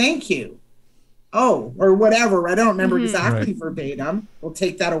 thank you. Oh, or whatever. I don't remember exactly verbatim. We'll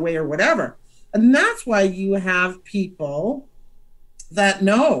take that away or whatever. And that's why you have people that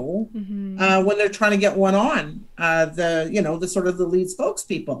know when they're trying to get one on, the sort of the lead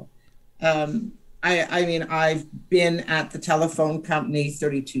spokespeople. I mean, I've been at the telephone company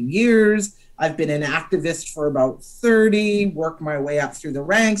 32 years. I've been an activist for about 30, worked my way up through the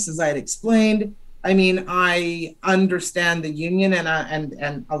ranks, as I had explained. I mean, I understand the union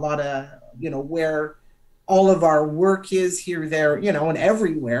and a lot of, where all of our work is here, there, and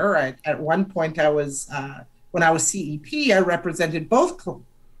everywhere. At one point, I was, when I was CEP, I represented both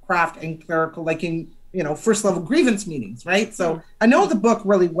craft and clerical, like in, first level grievance meetings, right? So I know the book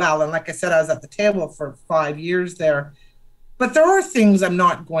really well. And like I said, I was at the table for 5 years there. But there are things I'm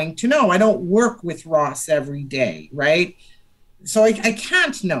not going to know. I don't work with Ross every day, right? So I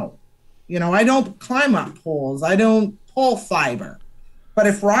can't know. I don't climb up poles. I don't pull fiber. But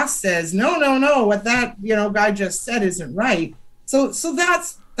if Ross says, no, what that, guy just said isn't right. So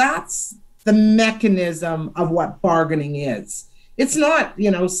that's the mechanism of what bargaining is. It's not,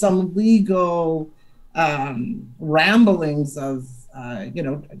 some legal ramblings of,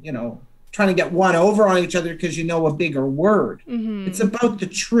 trying to get one over on each other because a bigger word. It's about the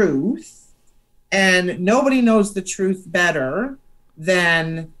truth. And nobody knows the truth better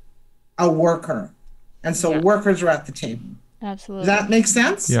than a worker. And so workers are at the table. Absolutely. Does that make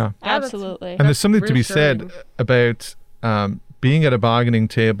sense? Yeah. Absolutely. And there's something to be said about being at a bargaining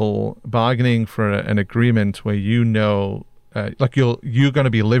table, bargaining for an agreement where you're going to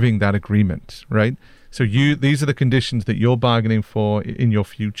be living that agreement, right? So these are the conditions that you're bargaining for in your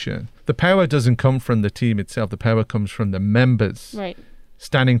future. The power doesn't come from the team itself. The power comes from the members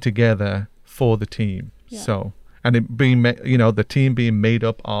standing together for the team. Yeah. So, and it being, the team being made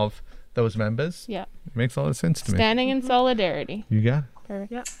up of those members. Yeah. It makes a lot of sense to me. Standing in solidarity. You got it.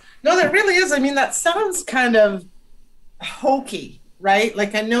 Perfect. Yeah. No, that really is. I mean, that sounds kind of hokey, right?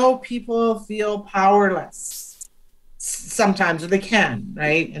 Like, I know people feel powerless sometimes, or they can,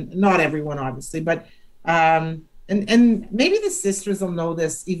 right? And not everyone, obviously, but and maybe the sisters will know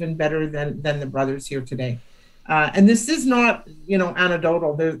this even better than the brothers here today. And this is not,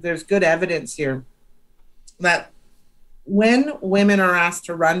 anecdotal. There's good evidence here that when women are asked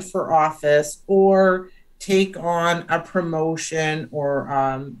to run for office or take on a promotion or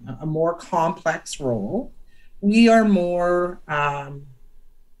a more complex role, we are more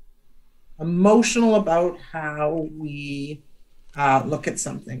emotional about how we look at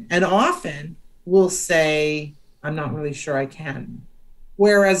something. And often we'll say, I'm not really sure I can.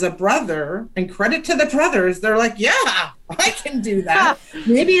 Whereas a brother, and credit to the brothers, they're like, yeah, I can do that.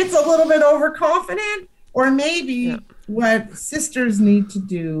 Maybe it's a little bit overconfident, or maybe what sisters need to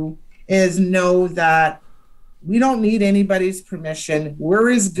do is know that we don't need anybody's permission.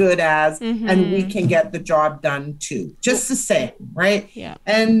 We're as good as, and we can get the job done too. Just the same, right? Yeah.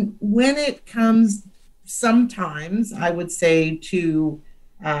 And when it comes, sometimes I would say to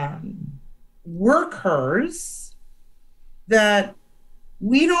workers, that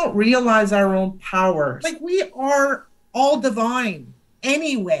we don't realize our own power. Like, we are all divine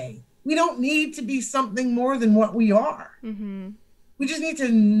anyway. We don't need to be something more than what we are. We just need to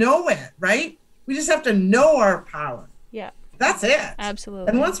know it, right? We just have to know our power. Yeah. That's it. Absolutely.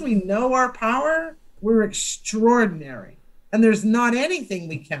 And once we know our power, we're extraordinary. And there's not anything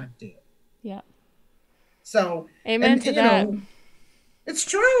we can't do. Yeah. So, amen to that. It's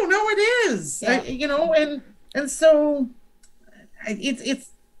true. No, it is. Yeah. And so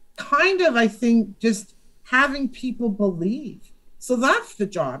it's kind of, I think, just having people believe. So that's the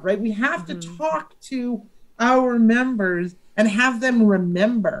job, right? We have to talk to our members and have them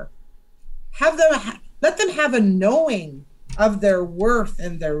remember. Let them have a knowing of their worth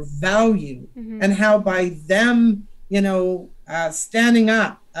and their value, and how by them, standing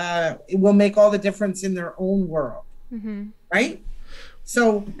up, it will make all the difference in their own world, right?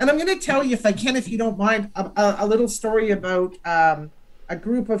 So, and I'm going to tell you, if I can, if you don't mind, a little story about a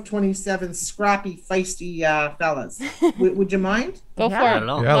group of 27 scrappy, feisty fellas. Would you mind? Go for it.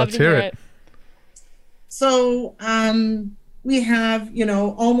 Yeah, let's hear it. So we have,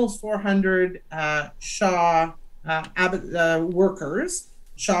 almost 400 Shaw workers,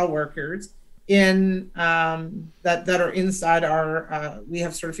 Shaw workers, in that are inside our we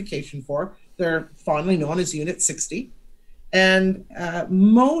have certification for. They're fondly known as Unit 60, and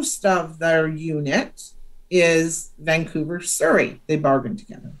most of their unit is Vancouver, Surrey. They bargain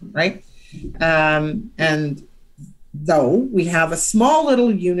together, right? And though we have a small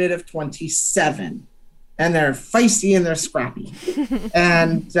little unit of 27, and they're feisty and they're scrappy,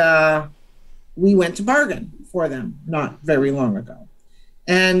 and we went to bargain for them not very long ago.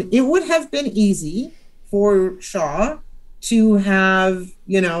 And it would have been easy for Shaw to have,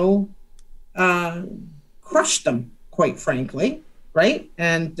 crushed them, quite frankly, right?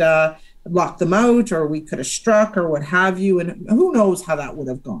 And locked them out, or we could have struck, or what have you. And who knows how that would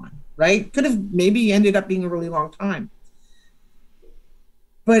have gone, right? Could have maybe ended up being a really long time.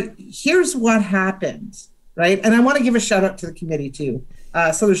 But here's what happened, right? And I want to give a shout out to the committee too.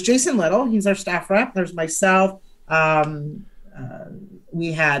 So there's Jason Little, he's our staff rep. There's myself.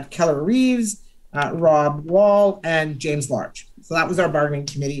 We had Keller Reeves, Rob Wall, and James Large. So that was our bargaining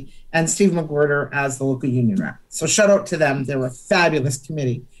committee, and Steve McWhirter as the local union rep. So shout out to them. They were a fabulous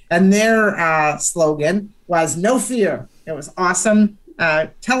committee. And their slogan was "No fear." It was awesome.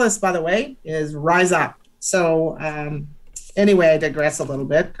 TELUS, by the way, is "Rise Up." So anyway, I digress a little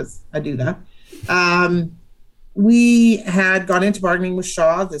bit because I do that. We had gone into bargaining with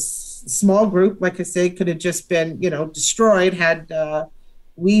Shaw. This small group, like I say, could have just been, destroyed had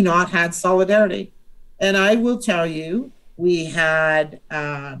we not had solidarity. And I will tell you, we had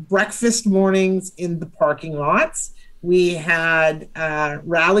breakfast mornings in the parking lots. We had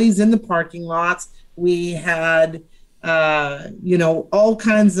rallies in the parking lots. We had, all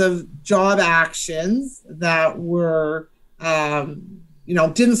kinds of job actions that were,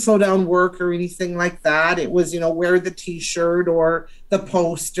 didn't slow down work or anything like that. It was, wear the T-shirt or the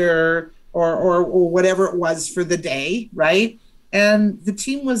poster or whatever it was for the day, right? And the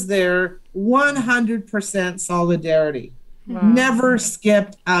team was there, 100% solidarity. Wow. Never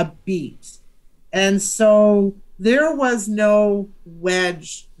skipped a beat. And so there was no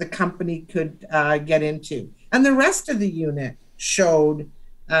wedge the company could get into. And the rest of the unit showed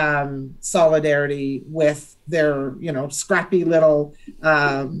solidarity with their, scrappy little,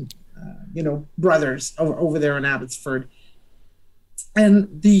 brothers over there in Abbotsford.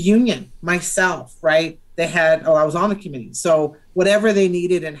 And the union, myself, right? I was on the committee. So whatever they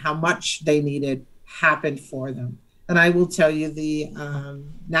needed and how much they needed happened for them. And I will tell you, the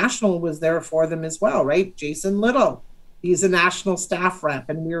national was there for them as well, right? Jason Little, he's a national staff rep,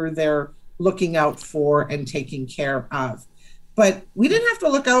 and we were there looking out for and taking care of. But we didn't have to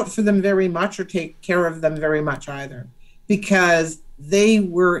look out for them very much or take care of them very much either, because they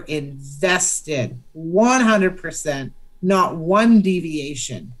were invested 100%, not one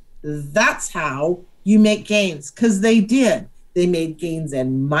deviation. That's how you make gains, because they did. They made gains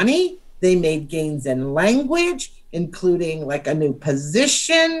in money. They made gains in language, including like a new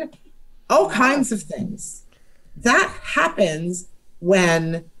position, all kinds of things. That happens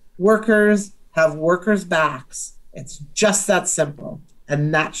when workers have workers' backs. It's just that simple.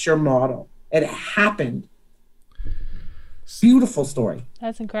 And that's your model. It happened. Beautiful story.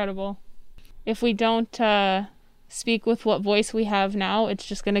 That's incredible. If we don't speak with what voice we have now, it's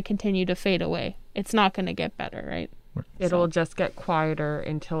just going to continue to fade away. It's not going to get better, right? It'll just get quieter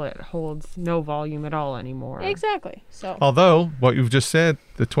until it holds no volume at all anymore. Exactly. So, although what you've just said,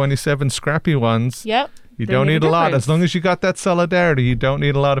 the 27 scrappy ones, yep, you don't need a lot. As long as you got that solidarity, you don't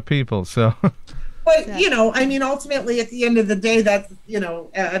need a lot of people. So, but ultimately, at the end of the day, that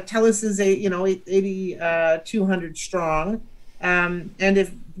TELUS is 8,200 strong, and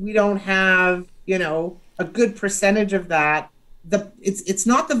if we don't have a good percentage of that, it's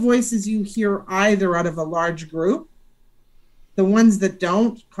not the voices you hear either out of a large group. The ones that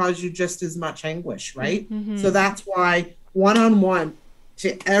don't cause you just as much anguish, right? Mm-hmm. So that's why one-on-one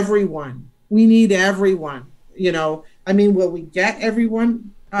to everyone. We need everyone. Will we get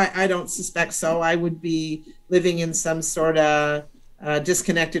everyone? I don't suspect so. I would be living in some sort of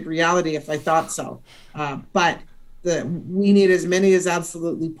disconnected reality if I thought so. But we need as many as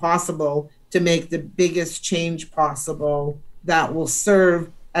absolutely possible to make the biggest change possible that will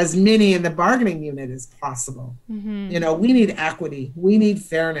serve as many in the bargaining unit as possible. Mm-hmm. We need equity, we need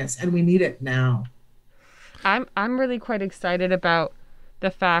fairness, and we need it now. I'm really quite excited about the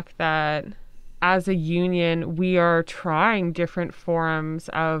fact that as a union, we are trying different forms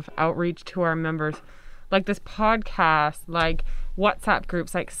of outreach to our members, like this podcast, like WhatsApp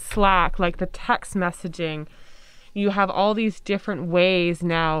groups, like Slack, like the text messaging. You have all these different ways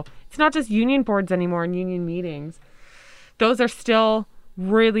now. It's not just union boards anymore and union meetings. Those are still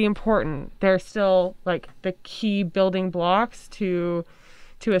really important. They're still like the key building blocks to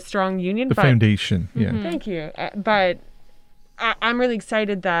a strong union. The foundation. Yeah. Thank you. But I'm really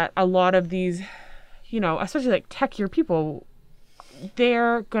excited that a lot of these, especially like techier people,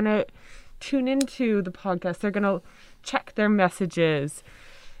 they're going to tune into the podcast. They're going to check their messages.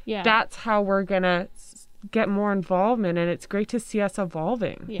 Yeah. That's how we're going to get more involvement, and it's great to see us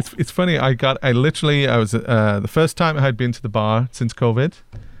evolving. Yeah. It's funny. I was the first time I had been to the bar since COVID.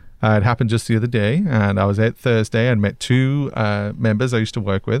 It happened just the other day, and I was out Thursday and met two members I used to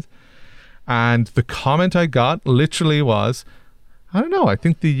work with. And the comment I got literally was, I don't know, I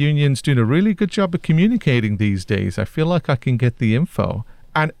think the union's doing a really good job of communicating these days. I feel like I can get the info.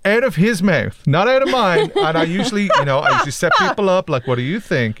 And out of his mouth, not out of mine. And I usually set people up, like, what do you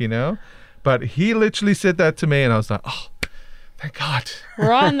think, But he literally said that to me, and I was like, oh, thank God.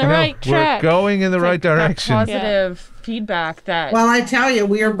 We're on the right track. We're going in the right direction. Positive feedback that... Well, I tell you,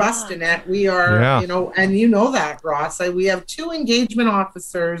 we are busting it. We are, and you know that, Ross. We have 2 engagement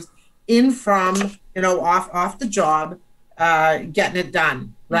officers in from, off the job, getting it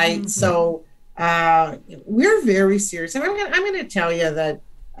done, right? Mm-hmm. So we're very serious. And I'm going to tell you that,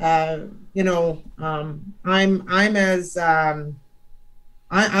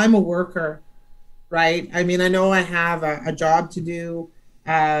 I'm a worker, right? I mean, I know I have a job to do,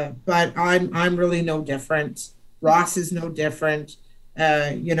 but I'm really no different. Ross is no different.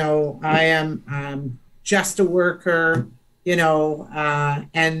 I am just a worker,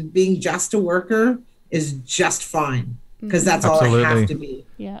 and being just a worker is just fine, because that's Absolutely. all I have to be.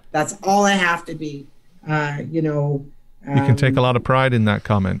 Yeah, that's all I have to be. You can take a lot of pride in that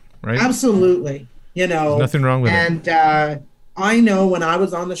comment, right? Absolutely. There's nothing wrong with it. And I know when I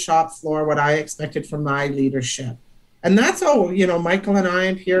was on the shop floor what I expected from my leadership. And that's all, Michael and I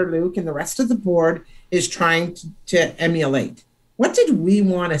and Pierre-Luc and the rest of the board is trying to emulate. What did we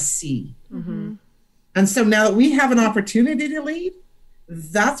want to see? Mm-hmm. And so now that we have an opportunity to lead,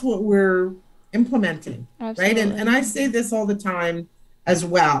 that's what we're implementing. Absolutely. Right? And I say this all the time as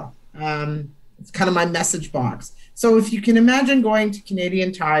well. It's kind of my message box. So if you can imagine going to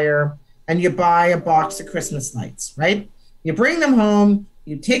Canadian Tire and you buy a box of Christmas lights, right? You bring them home,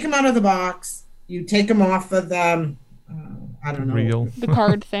 you take them out of the box, you take them off of the, reel. The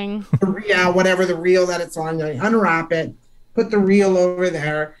card thing. Whatever the reel that it's on, you unwrap it, put the reel over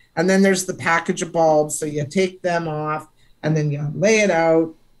there, and then there's the package of bulbs. So you take them off, and then you lay it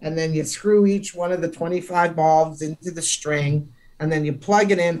out, and then you screw each one of the 25 bulbs into the string, and then you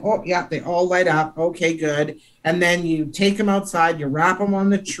plug it in. Oh, yeah, they all light up. Okay, good. And then you take them outside, you wrap them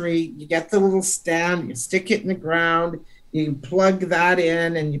on the tree, you get the little stand, you stick it in the ground, you plug that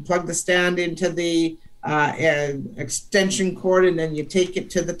in, and you plug the stand into the extension cord, and then you take it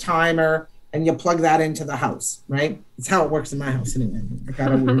to the timer, and you plug that into the house, right? It's how it works in my house anyway. I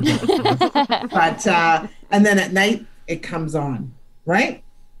got a weird but and then at night it comes on, right?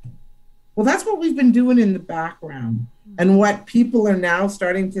 Well, that's what we've been doing in the background. And what people are now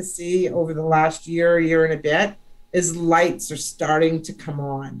starting to see over the last year and a bit is lights are starting to come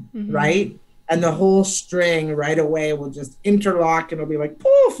on, right? And the whole string right away will just interlock, and it'll be like,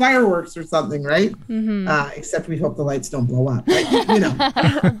 oh, fireworks or something, right? Mm-hmm. Except we hope the lights don't blow up,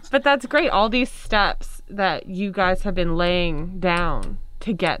 right? But that's great. All these steps that you guys have been laying down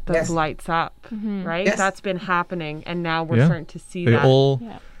to get those lights up, right? Yes. That's been happening, and now we're starting to see they that. All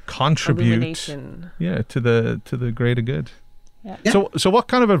contribute to the greater good. Yeah. So what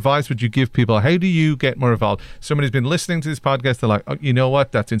kind of advice would you give people? How do you get more involved? Somebody's been listening to this podcast, they're like, oh, you know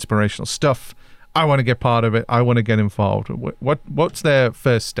what, that's inspirational stuff, I want to get part of it, I want to get involved. What's their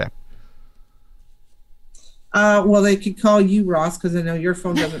first step? Well, they could call you, Ross, because I know your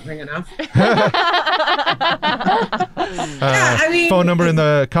phone doesn't ring enough. Phone number in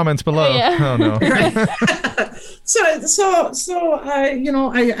the comments below. Oh no.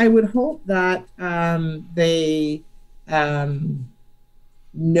 I would hope that they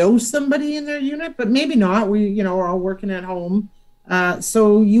know somebody in their unit, but maybe not. We are all working at home.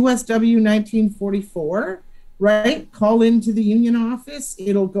 So USW 1944, right? Call into the union office.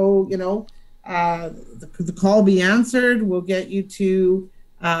 It'll go, the call be answered. We'll get you to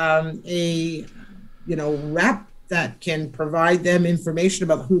a rep that can provide them information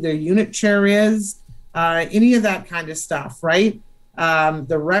about who their unit chair is, any of that kind of stuff, right?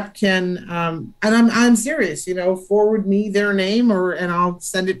 The rep can, and I'm serious, forward me their name and I'll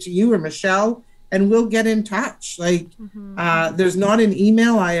send it to you or Michelle, and we'll get in touch. Like, there's not an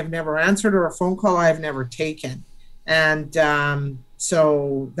email I have never answered or a phone call I have never taken. And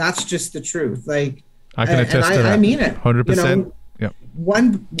so that's just the truth. Like, I can attest to that. I mean it. 100%.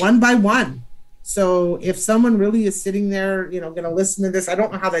 One by one, So if someone really is sitting there, going to listen to this, I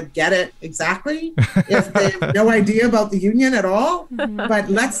don't know how to get it exactly if they have no idea about the union at all. But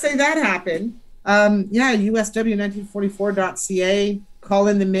let's say that happened. USW1944.ca, call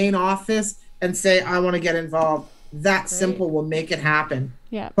in the main office and say, I want to get involved. That simple will make it happen.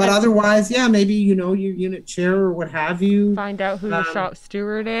 Yeah. But otherwise, maybe your unit chair or what have you. Find out who the shop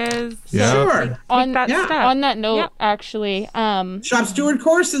steward is. Yeah. Sure. On that note, actually, shop steward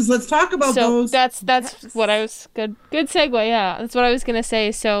courses. Let's talk about those. That's what I was good segue. Yeah, that's what I was gonna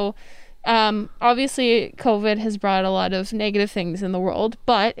say. So, obviously, COVID has brought a lot of negative things in the world,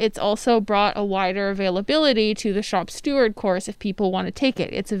 but it's also brought a wider availability to the shop steward course if people want to take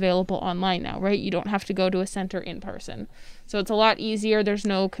it. It's available online now, right? You don't have to go to a center in person. So it's a lot easier. There's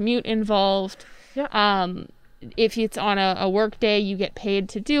no commute involved. Yeah. If it's on a work day, you get paid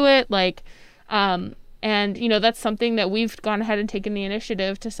to do it. And that's something that we've gone ahead and taken the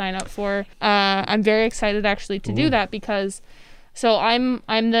initiative to sign up for. I'm very excited actually to do that because, so I'm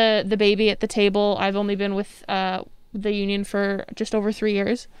the baby at the table. I've only been with the union for just over 3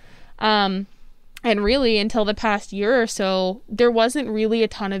 years. And really until the past year or so, there wasn't really a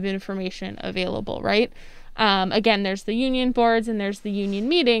ton of information available, right? Again, there's the union boards and there's the union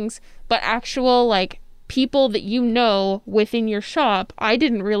meetings, but actual people that within your shop, I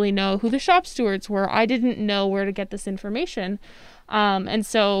didn't really know who the shop stewards were. I didn't know where to get this information. And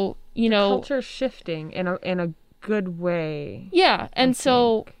so, the culture's shifting in a good way. Yeah. And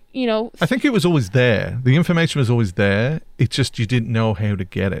so, I think it was always there. The information was always there. It's just you didn't know how to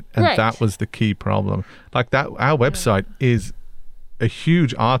get it. And that was the key problem. Our website is a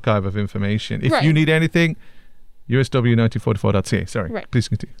huge archive of information. If you need anything, USW1944.ca. Sorry, please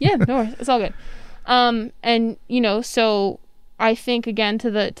continue. Yeah, no worries. It's all good. So I think again to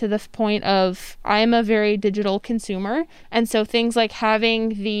the point of I'm a very digital consumer, and so things like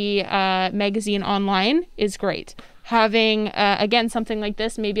having the magazine online is great. Having again something like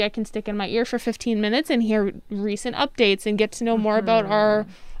this, maybe I can stick in my ear for 15 minutes and hear recent updates and get to know more about our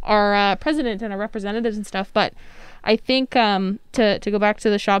president and our representatives and stuff. But I think to go back to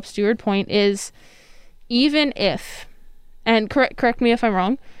the shop steward point is, even if, and correct me if I'm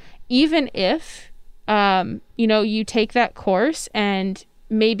wrong, even if you take that course and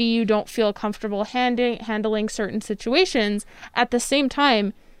maybe you don't feel comfortable handling certain situations, at the same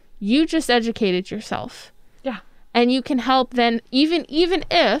time, you just educated yourself. Yeah. And you can help then, even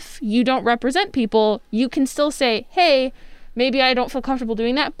if you don't represent people, you can still say, hey, maybe I don't feel comfortable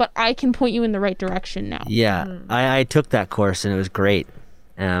doing that, but I can point you in the right direction now. Yeah, I took that course and it was great.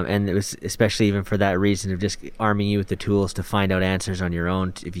 And it was especially even for that reason of just arming you with the tools to find out answers on your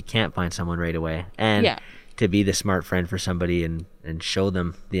own if you can't find someone right away. And to be the smart friend for somebody and show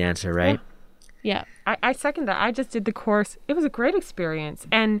them the answer, right? Yeah. I second that. I just did the course. It was a great experience.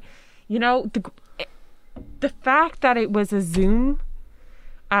 And, the fact that it was a Zoom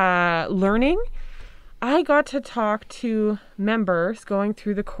learning, I got to talk to members going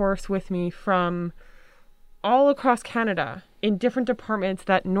through the course with me from all across Canada in different departments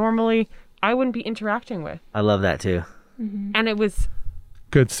that normally I wouldn't be interacting with. I love that too. Mm-hmm. And it was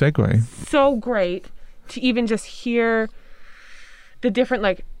good segue. So great to even just hear the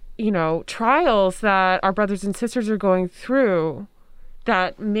different trials that our brothers and sisters are going through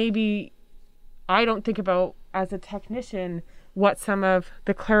that maybe I don't think about as a technician what some of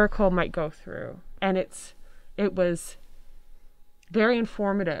the clerical might go through. And it was very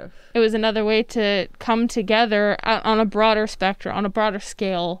informative. It was another way to come together on a broader spectrum, on a broader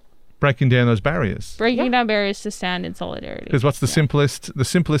scale. Breaking down those barriers. Breaking down barriers to stand in solidarity. Because what's the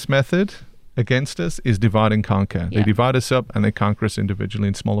simplest method against us is divide and conquer. They divide us up and they conquer us individually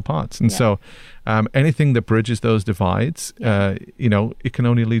in smaller parts. And so anything that bridges those divides, it can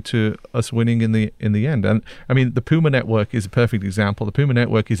only lead to us winning in the end. And I mean, the Puma Network is a perfect example. The Puma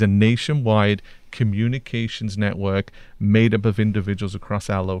Network is a nationwide communications network made up of individuals across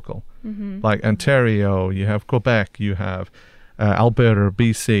our local. Mm-hmm. Like Ontario, you have Quebec, you have Alberta,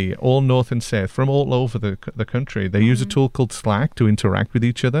 BC, all north and south, from all over the country. They use a tool called Slack to interact with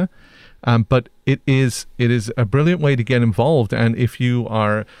each other. But it is a brilliant way to get involved. And if you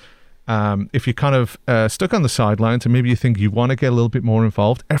are, if you're kind of stuck on the sidelines and maybe you think you want to get a little bit more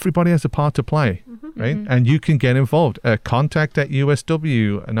involved, everybody has a part to play, right? Mm-hmm. And you can get involved. Contact at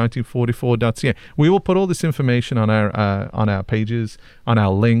USW1944.ca. We will put all this information on our pages, on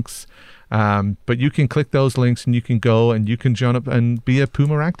our links. But you can click those links and you can go and you can join up and be a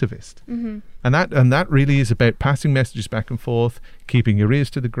Puma activist. Mm-hmm. And that really is about passing messages back and forth, keeping your ears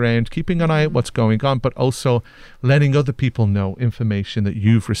to the ground, keeping an eye on what's going on, but also letting other people know information that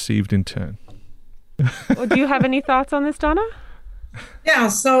you've received in turn. Well, do you have any thoughts on this, Donna? Yeah,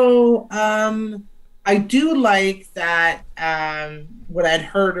 so I do like that what I'd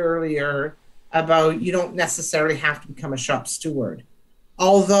heard earlier about you don't necessarily have to become a shop steward.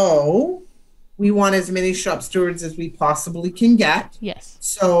 Although we want as many shop stewards as we possibly can get. Yes.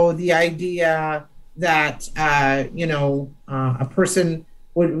 So the idea that a person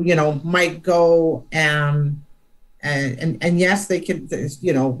would might go and yes, they could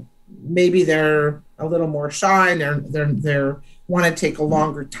maybe they're a little more shy and they're want to take a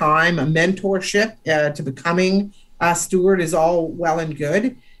longer time. A mentorship to becoming a steward is all well and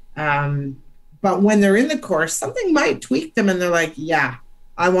good, but when they're in the course, something might tweak them, and they're like, yeah,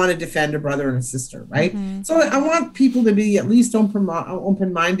 I want to defend a brother and a sister, right? Mm-hmm. So I want people to be at least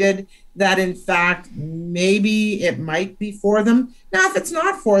open-minded that, in fact, maybe it might be for them. Now, if it's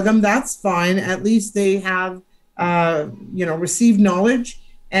not for them, that's fine. At least they have, received knowledge,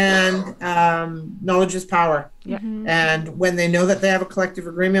 and knowledge is power. Mm-hmm. And when they know that they have a collective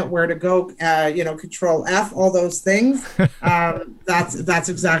agreement, where to go, control F, all those things, that's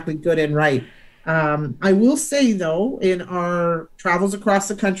exactly good and right. I will say, though, in our travels across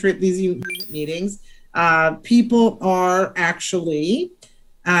the country at these unit meetings, people are actually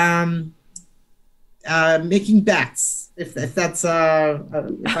making bets. If that's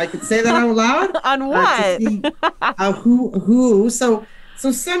if I could say that out loud. On what? Who? So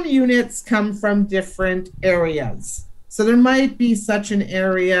some units come from different areas. So there might be such an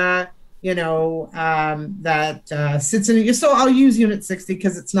area, that sits in. So I'll use Unit 60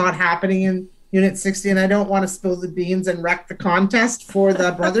 because it's not happening in Unit 60, and I don't want to spill the beans and wreck the contest for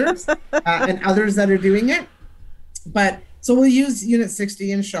the brothers and others that are doing it. But so we'll use Unit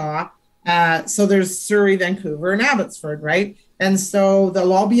 60 in Shaw. So there's Surrey, Vancouver, and Abbotsford, right? And so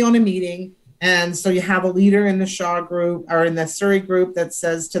they'll all be on a meeting. And so you have a leader in the Shaw group or in the Surrey group that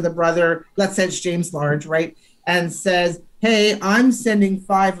says to the brother, let's say it's James Large, right? And says, hey, I'm sending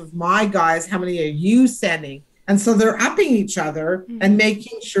 5 of my guys. How many are you sending? And so they're upping each other and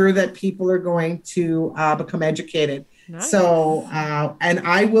making sure that people are going to become educated. Nice. So, and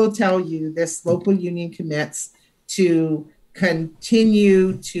I will tell you, this local union commits to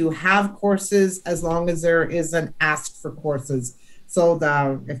continue to have courses as long as there is an ask for courses. So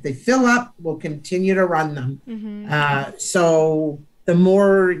if they fill up, we'll continue to run them. Mm-hmm. So the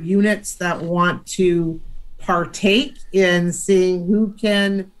more units that want to partake in seeing who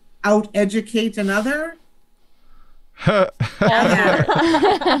can out-educate another. You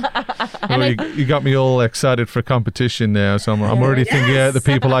got me all excited for competition now, so I'm already thinking the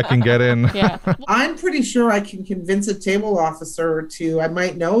people I can get in. Yeah. I'm pretty sure I can convince a table officer I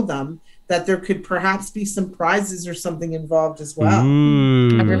might know them, that there could perhaps be some prizes or something involved as well.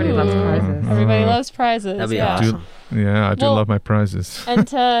 Ooh. Everybody loves prizes. Everybody loves prizes. That'd be awesome. I do love my prizes. And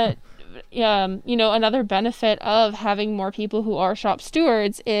to, another benefit of having more people who are shop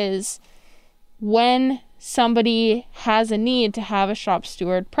stewards is when somebody has a need to have a shop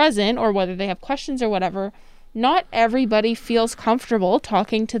steward present, or whether they have questions or whatever, not everybody feels comfortable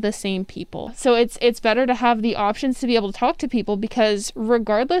talking to the same people. So it's better to have the options to be able to talk to people, because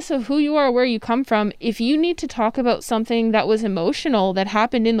regardless of who you are, where you come from, if you need to talk about something that was emotional that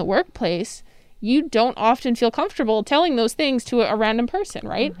happened in the workplace, you don't often feel comfortable telling those things to a random person,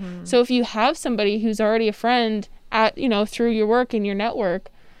 right? Mm-hmm. So if you have somebody who's already a friend at, through your work and your network,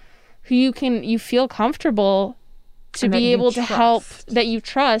 who you feel comfortable to be able to help, that you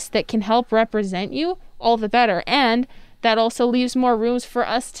trust, that can help represent you, all the better. And that also leaves more rooms for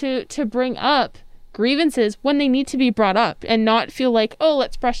us to bring up grievances when they need to be brought up, and not feel like, oh,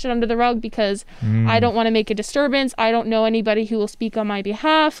 let's brush it under the rug because I don't want to make a disturbance. I don't know anybody who will speak on my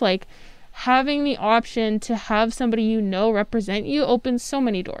behalf. Like, having the option to have somebody represent you opens so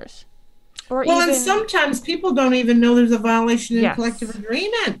many doors. And sometimes people don't even know there's a violation in collective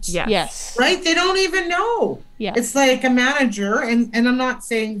agreement. Yes. Right? They don't even know. Yeah. It's like a manager, and I'm not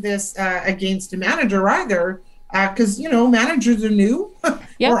saying this against a manager either, because, managers are new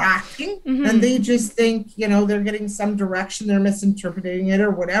or acting, and they just think, they're getting some direction, they're misinterpreting it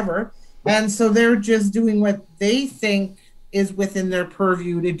or whatever. And so they're just doing what they think is within their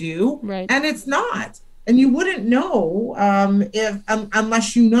purview to do. Right. And it's not. And you wouldn't know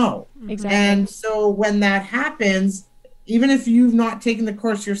unless you know. Exactly. And so when that happens, even if you've not taken the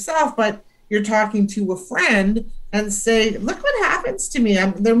course yourself, but you're talking to a friend and say, look what happens to me.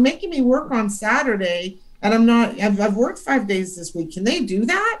 They're making me work on Saturday, and I've worked 5 days this week. Can they do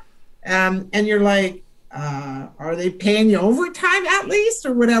that? And you're like, are they paying you overtime at least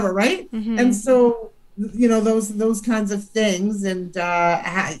or whatever, right? Mm-hmm. And so, those kinds of things, and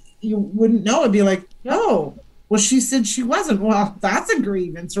you wouldn't know. It'd be like, oh, well, she said she wasn't. Well, that's a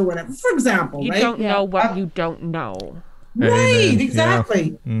grievance or whatever, for example, you right? don't know what you don't know. Right, Amen.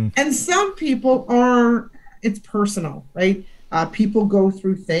 exactly. Yeah. And some people it's personal, right? People go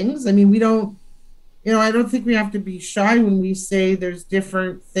through things. I mean, we don't, I don't think we have to be shy when we say there's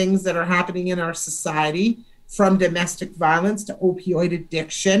different things that are happening in our society, from domestic violence to opioid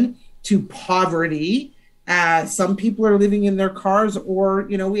addiction to poverty. Some people are living in their cars, or,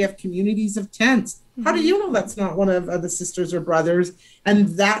 we have communities of tents. How do you know that's not one of the sisters or brothers? And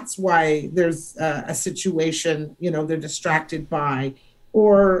that's why there's a situation, they're distracted by,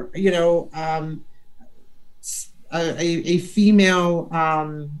 or, a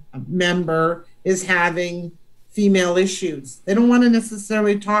female member is having female issues. They don't want to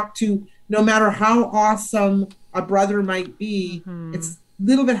necessarily talk to, no matter how awesome a brother might be, it's a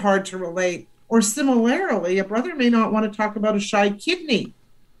little bit hard to relate. Or similarly, a brother may not want to talk about a shy kidney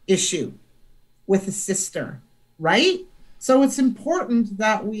issue with a sister, right? So it's important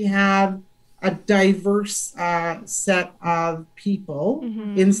that we have a diverse set of people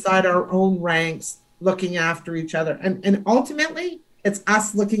inside our own ranks looking after each other. And ultimately, it's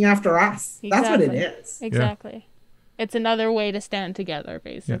us looking after us. Exactly. That's what it is. Exactly. Yeah. It's another way to stand together,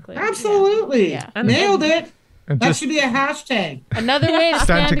 basically. Yeah. Absolutely. Yeah. Nailed it. That should be a hashtag. Another way to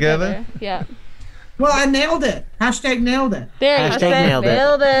stand together. Yeah. Well, I nailed it. Hashtag nailed it. There you go.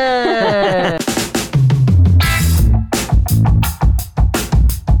 Nailed it.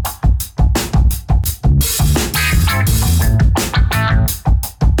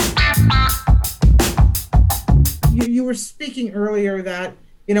 You were speaking earlier that,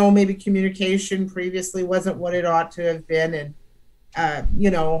 maybe communication previously wasn't what it ought to have been.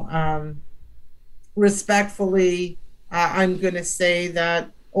 And, respectfully, I'm going to say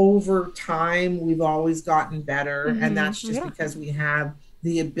that over time, we've always gotten better. And that's just because we have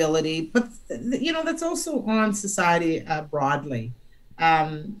the ability. But, that's also on society broadly.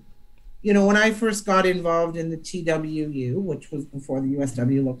 When I first got involved in the TWU, which was before the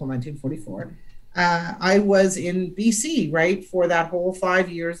USW Local 1944, I was in BC, right, for that whole 5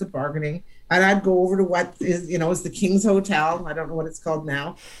 years of bargaining. And I'd go over to what is the King's Hotel. I don't know what it's called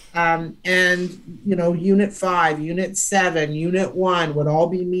now. And, Unit 5, Unit 7, Unit 1 would all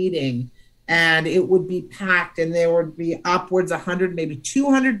be meeting. And it would be packed. And there would be upwards 100, maybe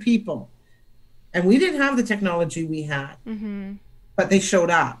 200 people. And we didn't have the technology we had. But they showed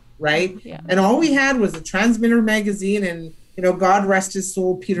up, right? Yeah. And all we had was a transmitter magazine and, God rest his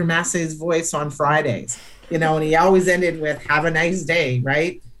soul, Peter Massey's voice on Fridays, and he always ended with, have a nice day,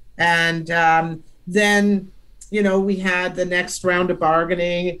 right? And then, we had the next round of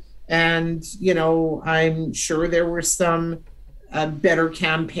bargaining and, I'm sure there were some better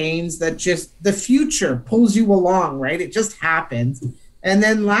campaigns that just the future pulls you along, right? It just happens. And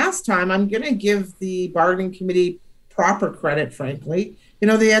then last time, I'm going to give the bargaining committee proper credit, frankly.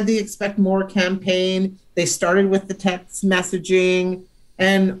 They had the Expect More campaign. They started with the text messaging.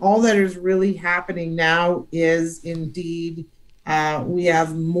 And all that is really happening now is indeed we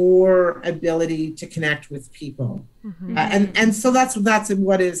have more ability to connect with people. And so that's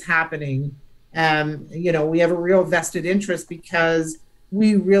what is happening. We have a real vested interest because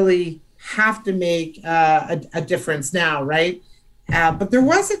we really have to make a difference now, right? But there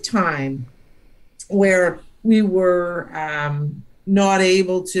was a time where we were not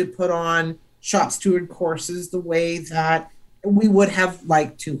able to put on shop steward courses the way that we would have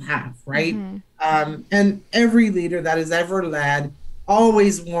liked to have, right? And every leader that has ever led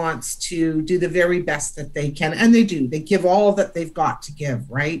always wants to do the very best that they can. And they do. They give all that they've got to give,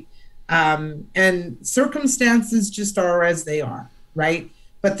 right? And circumstances just are as they are, right?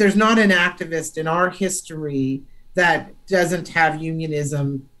 But there's not an activist in our history that doesn't have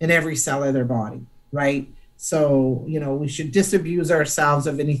unionism in every cell of their body, right? So, we should disabuse ourselves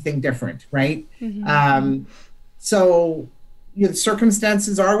of anything different, right? So, the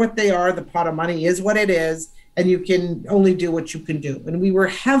circumstances are what they are. The pot of money is what it is, and you can only do what you can do. And we were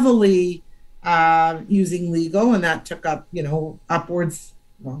heavily using legal, and that took up, upwards,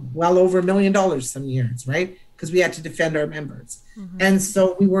 well over $1 million some years, right? Because we had to defend our members. And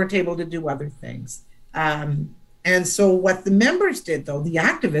so we weren't able to do other things. And so what the members did, though, the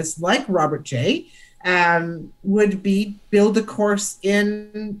activists like Robert J., would be build a course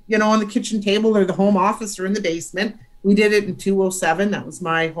in, on the kitchen table or the home office or in the basement. We did it in 207. That was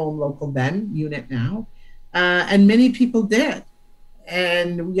my home local then, unit now. And many people did.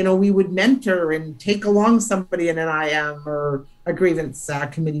 And, we would mentor and take along somebody in an IM or a grievance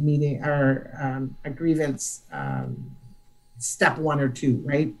committee meeting or a grievance step 1 or 2,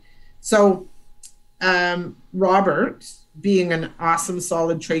 right? So Robert, being an awesome,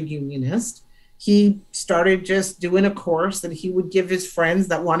 solid trade unionist, he started just doing a course that he would give his friends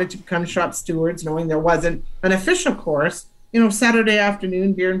that wanted to become shop stewards, knowing there wasn't an official course, Saturday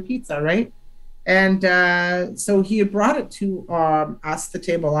afternoon, beer and pizza, right? And so he had brought it to us, the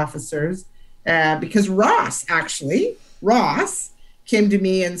table officers, because Ross came to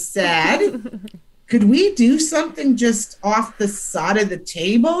me and said, could we do something just off the side of the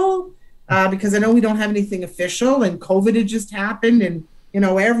table? Because I know we don't have anything official, and COVID had just happened, and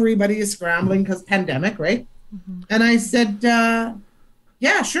everybody is scrambling because pandemic, right? Mm-hmm. And I said,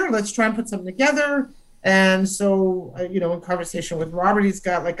 yeah, sure, let's try and put something together. And so, in conversation with Robert, he's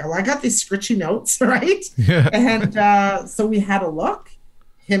got I got these scritchy notes, right? Yeah. And so we had a look.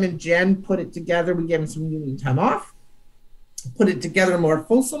 Him and Jen put it together. We gave him some union time off, put it together more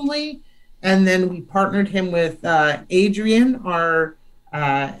fulsomely. And then we partnered him with Adrian, our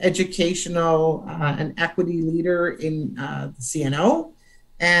educational and equity leader in the CNO.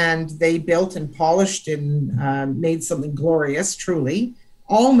 And they built and polished and made something glorious, truly,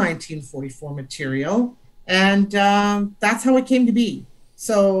 all 1944 material. And that's how it came to be.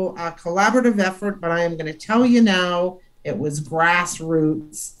 So a collaborative effort, but I am going to tell you now, it was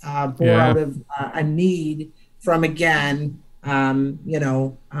grassroots, out of a need from, again,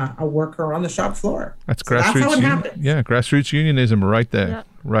 a worker on the shop floor. That's grassroots. That's how it happens. Yeah, grassroots unionism right there. Yeah.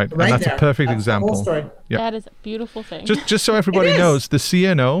 Right. And that's there. A perfect example. The whole story. Yep. That is a beautiful thing. Just so everybody knows, the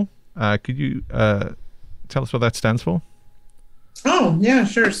CNO, could you tell us what that stands for? Oh, yeah,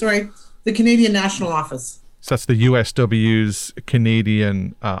 sure. Sorry. The Canadian National Office. So that's the USW's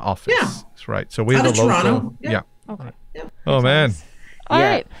Canadian office. Yeah. That's right. So we're the local. Toronto. Yeah. Okay. Yeah. Oh, man. All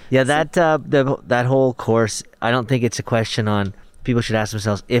right. Yeah, that whole course, I don't think it's a question on people should ask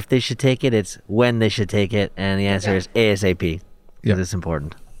themselves if they should take it. It's when they should take it, and the answer is ASAP because it's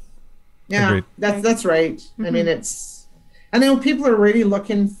important. Yeah, agreed. That's right. Mm-hmm. I mean, I know people are really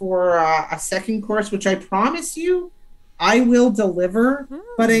looking for a second course, which I promise you I will deliver,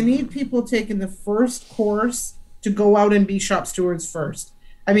 but I need people taking the first course to go out and be shop stewards first.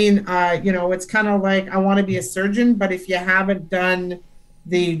 I mean, it's kind of like I want to be a surgeon, but if you haven't done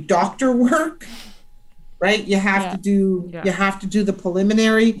the doctor work, right, you have to do the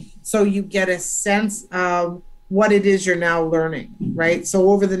preliminary, so you get a sense of what it is you're now learning, right?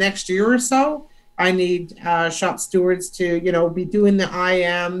 So over the next year or so, I need shop stewards to be doing the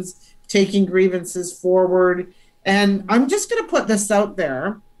IMs, taking grievances forward. And I'm just going to put this out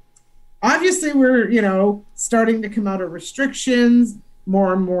there. Obviously, we're starting to come out of restrictions.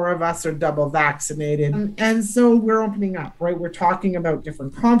 More and more of us are double vaccinated. And so we're opening up, right? We're talking about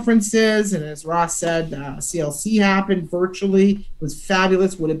different conferences. And as Ross said, CLC happened virtually. It was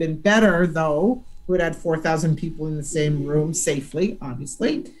fabulous. Would have been better, though. We would have had 4,000 people in the same room safely,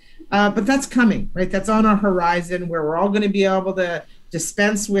 obviously. But that's coming, right? That's on our horizon where we're all going to be able to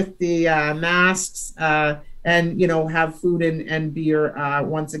dispense with the masks and, have food and beer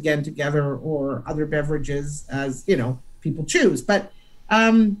once again together, or other beverages as, people choose. But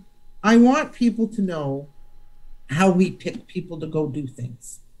I want people to know how we pick people to go do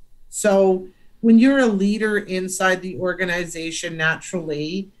things. So when you're a leader inside the organization,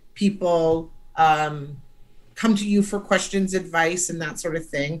 naturally, people come to you for questions, advice, and that sort of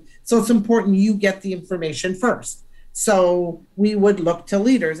thing. So it's important you get the information first. So we would look to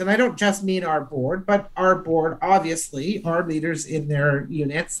leaders, and I don't just mean our board, but our board obviously are leaders in their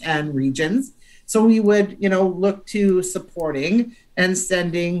units and regions. So we would, look to supporting and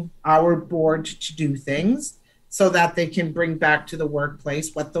sending our board to do things so that they can bring back to the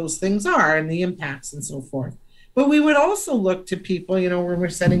workplace what those things are and the impacts and so forth. But we would also look to people, when we're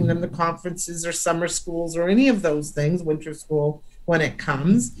sending them to conferences or summer schools or any of those things, winter school, when it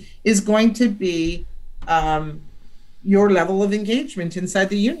comes, is going to be your level of engagement inside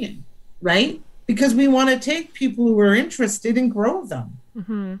the union, right? Because we want to take people who are interested and grow them.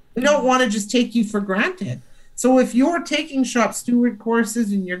 Mm-hmm. We don't want to just take you for granted. So if you're taking shop steward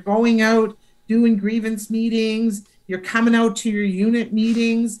courses and you're going out doing grievance meetings, you're coming out to your unit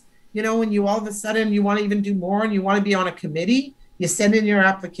meetings, and you all of a sudden you want to even do more and you want to be on a committee, you send in your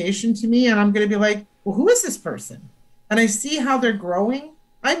application to me and I'm going to be like, well, who is this person? And I see how they're growing.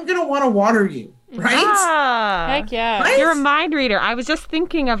 I'm going to want to water you, right? Heck yeah. Right? You're a mind reader. I was just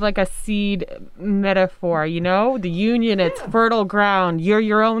thinking of like a seed metaphor, the union, it's fertile ground. You're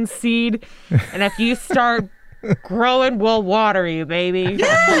your own seed. And if you start growing, we'll water you, baby.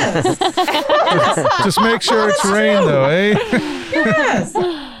 Yes. Just make sure it's rain, though, eh? Yes.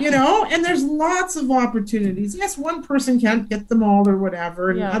 And there's lots of opportunities. Yes, one person can't get them all or whatever.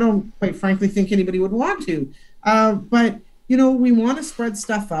 And I don't, quite frankly, think anybody would want to. But we want to spread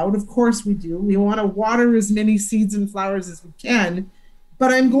stuff out. Of course we do. We want to water as many seeds and flowers as we can.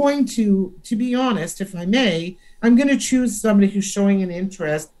 But I'm going to be honest, if I may, I'm going to choose somebody who's showing an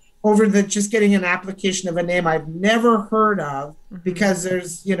interest over the just getting an application of a name I've never heard of, because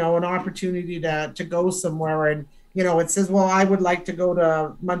there's, an opportunity to go somewhere and, it says, well, I would like to go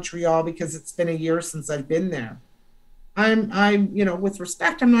to Montreal because it's been a year since I've been there. I'm with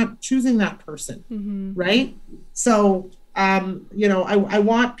respect, I'm not choosing that person, right? So, I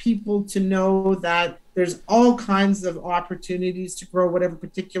want people to know that there's all kinds of opportunities to grow whatever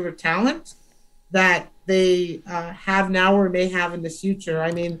particular talent that they have now or may have in the future.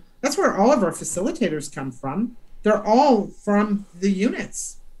 I mean, that's where all of our facilitators come from. They're all from the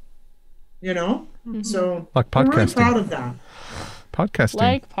units, So like podcasting. I'm really proud of that. Podcasting.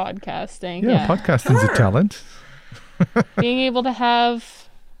 Like podcasting. Yeah, podcasting's a talent. Being able to have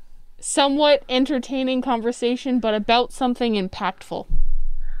somewhat entertaining conversation, but about something impactful.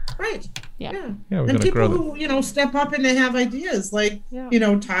 Right. Yeah, and people who, step up and they have ideas like,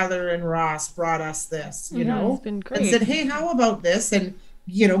 Tyler and Ross brought us this, it's been great. And said, hey, how about this? And,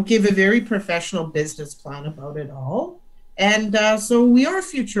 give a very professional business plan about it all. And so we are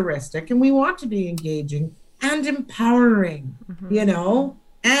futuristic and we want to be engaging and empowering,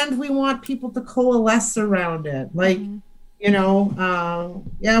 and we want people to coalesce around it. Like,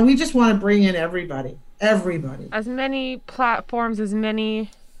 we just want to bring in everybody. As many platforms,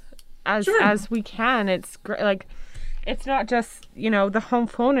 as we can. It's great. Like, it's not just, the home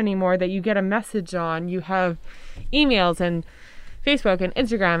phone anymore that you get a message on. You have emails and Facebook and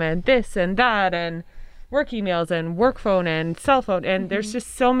Instagram and this and that and work emails and work phone and cell phone. And there's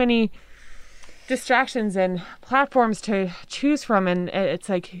just so many distractions and platforms to choose from. And it's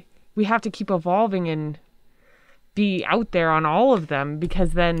like, we have to keep evolving and be out there on all of them,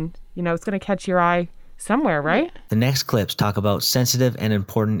 because then, it's going to catch your eye somewhere, right? The next clips talk about sensitive and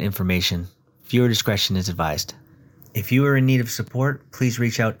important information. Viewer discretion is advised. If you are in need of support, please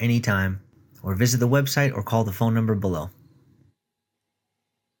reach out anytime or visit the website or call the phone number below.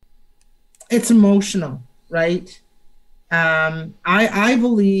 It's emotional, right? I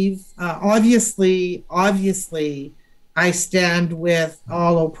believe, obviously, I stand with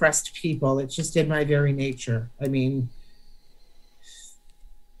all oppressed people. It's just in my very nature. I mean,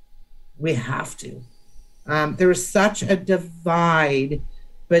 we have to. There is such a divide,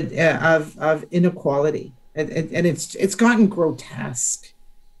 but of inequality, and it's gotten grotesque.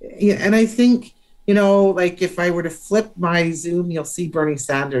 And I think, like if I were to flip my Zoom, you'll see Bernie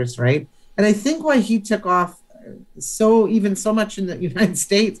Sanders, right? And I think why he took off so much in the United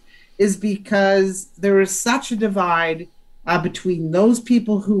States is because there is such a divide between those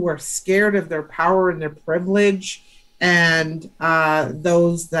people who are scared of their power and their privilege and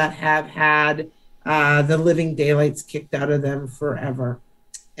those that have had the living daylights kicked out of them forever.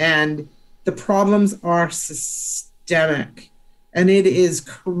 And the problems are systemic, and it is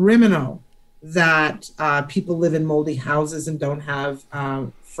criminal that people live in moldy houses and don't have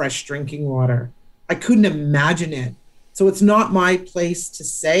fresh drinking water. I couldn't imagine it. So it's not my place to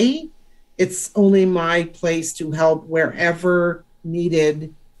say. It's only my place to help wherever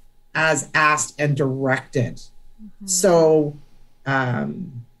needed as asked and directed. So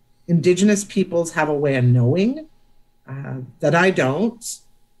Indigenous peoples have a way of knowing that I don't,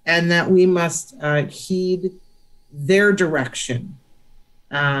 and that we must heed their direction.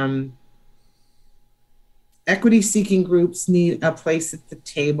 Equity-seeking groups need a place at the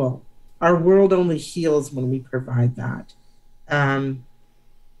table. Our world only heals when we provide that.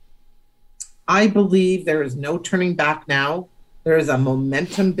 I believe there is no turning back now. There is a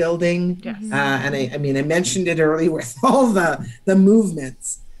momentum building. Yes. And I mentioned it earlier with all the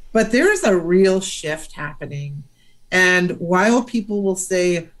movements, but there is a real shift happening. And while people will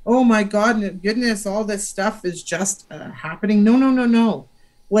say, oh my God, goodness, all this stuff is just happening. No.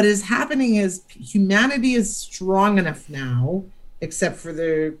 What is happening is humanity is strong enough now, except for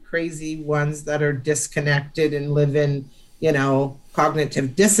the crazy ones that are disconnected and live in,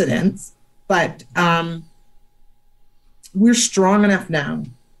 cognitive dissonance. But we're strong enough now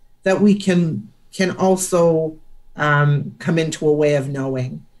that we can also come into a way of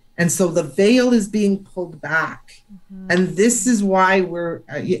knowing. And so the veil is being pulled back. And this is why we're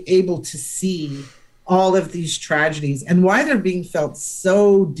able to see all of these tragedies and why they're being felt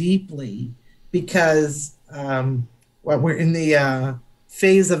so deeply, because we're in the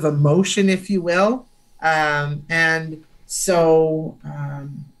phase of emotion, if you will. And so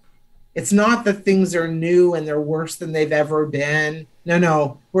it's not that things are new and they're worse than they've ever been.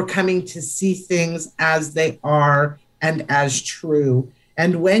 No, we're coming to see things as they are and as true.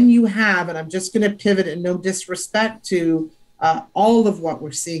 And when you have, and I'm just going to pivot in no disrespect to all of what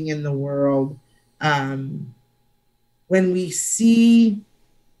we're seeing in the world, when we see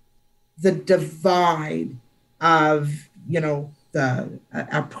the divide of,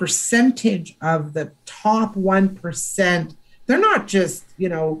 a percentage of the top 1%. They're not just,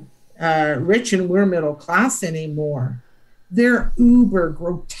 rich and we're middle class anymore. They're uber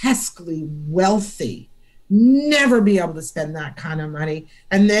grotesquely wealthy. Never be able to spend that kind of money.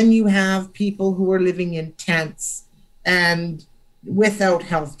 And then you have people who are living in tents and without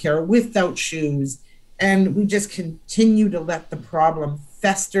healthcare, without shoes. And we just continue to let the problem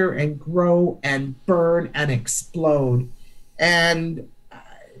fester and grow and burn and explode. And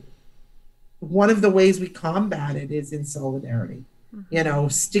one of the ways we combat it is in solidarity,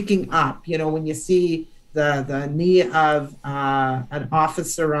 sticking up. When you see the knee of an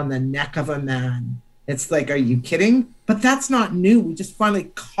officer on the neck of a man, it's like, are you kidding? But that's not new. We just finally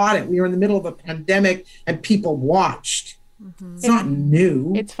caught it. We were in the middle of a pandemic and people watched. It's not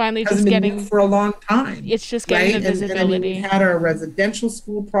new. It's finally just getting new for a long time. It's just getting the visibility. And we've had our residential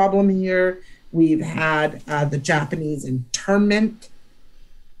school problem here. We've had the Japanese internment.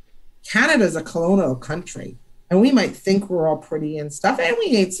 Canada's a colonial country, and we might think we're all pretty and stuff, and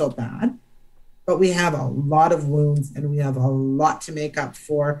we ain't so bad. But we have a lot of wounds, and we have a lot to make up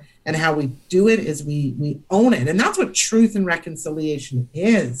for. And how we do it is we own it. And that's what truth and reconciliation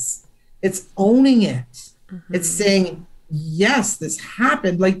is. It's owning it. It's saying, yes, this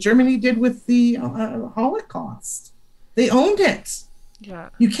happened, like Germany did with the Holocaust. They owned it. Yeah.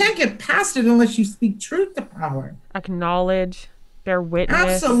 You can't get past it unless you speak truth to power. Acknowledge, bear witness.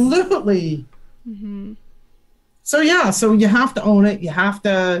 Absolutely. So you have to own it. You have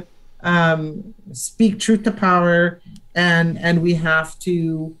to speak truth to power, and we have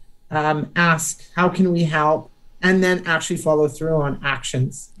to ask, how can we help? And then actually follow through on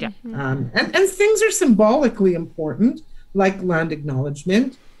actions. Yeah. And things are symbolically important, like land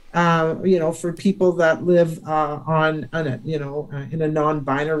acknowledgement. For people that live in a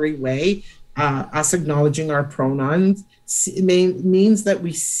non-binary way, us acknowledging our pronouns means that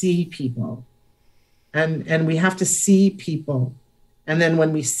we see people, and we have to see people. And then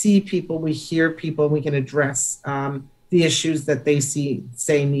when we see people, we hear people, we can address the issues that they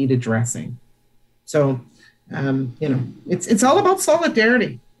say need addressing. So, it's all about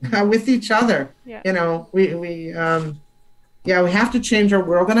solidarity with each other. Yeah. We have to change our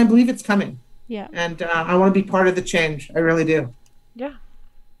world, and I believe it's coming. Yeah. And I want to be part of the change. I really do. Yeah.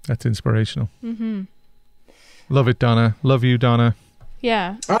 That's inspirational. Love it, Donna. Love you, Donna.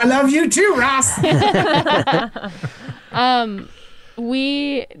 Yeah. I love you too, Ross.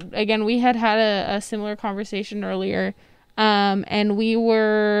 We had a similar conversation earlier, and we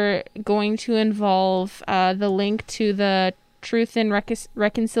were going to involve the link to the Truth and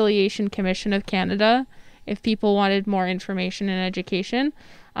Reconciliation Commission of Canada if people wanted more information and education,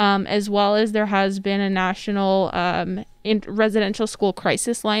 as well as there has been a national residential school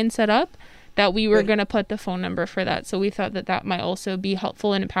crisis line set up that we were going to put the phone number for that. So we thought that might also be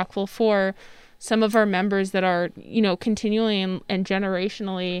helpful and impactful for some of our members that are, continually and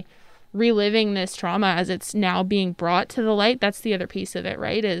generationally reliving this trauma as it's now being brought to the light. That's the other piece of it,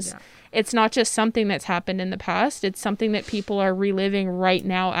 right? It's not just something that's happened in the past. It's something that people are reliving right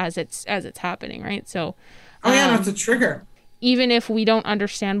now as it's happening, right? So, that's a trigger. Even if we don't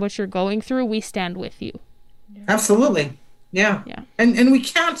understand what you're going through, we stand with you. Absolutely. Yeah. Yeah. And we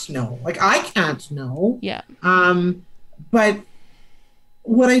can't know. Like, I can't know. Yeah. But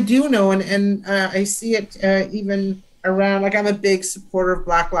what I do know, and I see it even around, like, I'm a big supporter of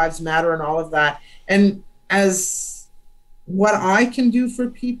Black Lives Matter and all of that. And as what I can do for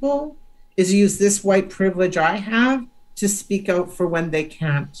people is use this white privilege I have to speak out for when they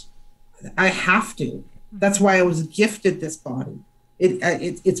can't. I have to. That's why I was gifted this body.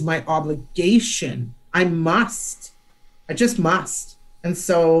 It's my obligation. I just must. And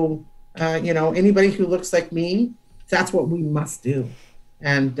so, anybody who looks like me, that's what we must do.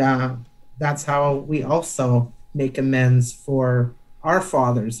 And that's how we also make amends for our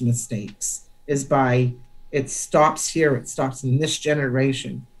father's mistakes, is by, it stops here, it stops in this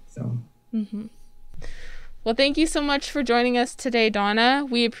generation. So. Well, thank you so much for joining us today, Donna.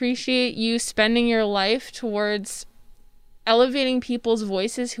 We appreciate you spending your life towards elevating people's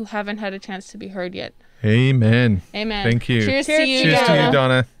voices who haven't had a chance to be heard yet. Amen. Thank you. Cheers to you, Cheers to you,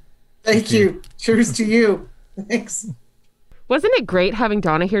 Donna. Thank you. Cheers to you. Thanks. Wasn't it great having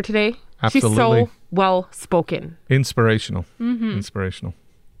Donna here today? Absolutely. She's so well spoken. Inspirational. Inspirational.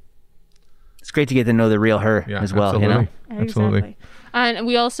 it's great to get to know the real her as well. Absolutely. You know, Absolutely. And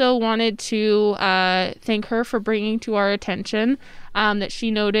we also wanted to thank her for bringing to our attention that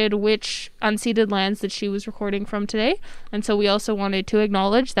she noted which unceded lands that she was recording from today. And so we also wanted to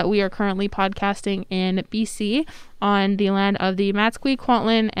acknowledge that we are currently podcasting in BC on the land of the Matsqui,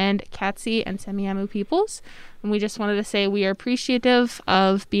 Kwantlen, and Katsi and Semiahmoo peoples. And we just wanted to say we are appreciative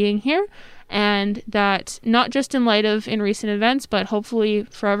of being here, and that not just in light of in recent events, but hopefully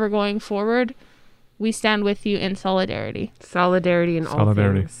forever going forward, we stand with you in solidarity. Solidarity in all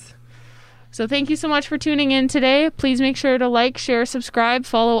things. So thank you so much for tuning in today. Please make sure to like, share, subscribe,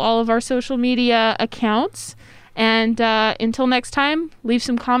 follow all of our social media accounts. And until next time, leave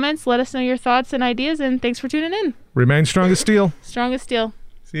some comments. Let us know your thoughts and ideas. And thanks for tuning in. Remain strong as steel. Strong as steel.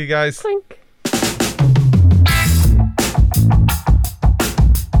 See you guys. Clink.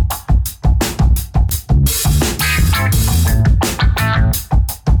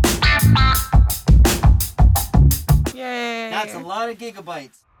 That's a lot of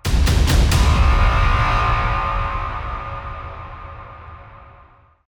gigabytes.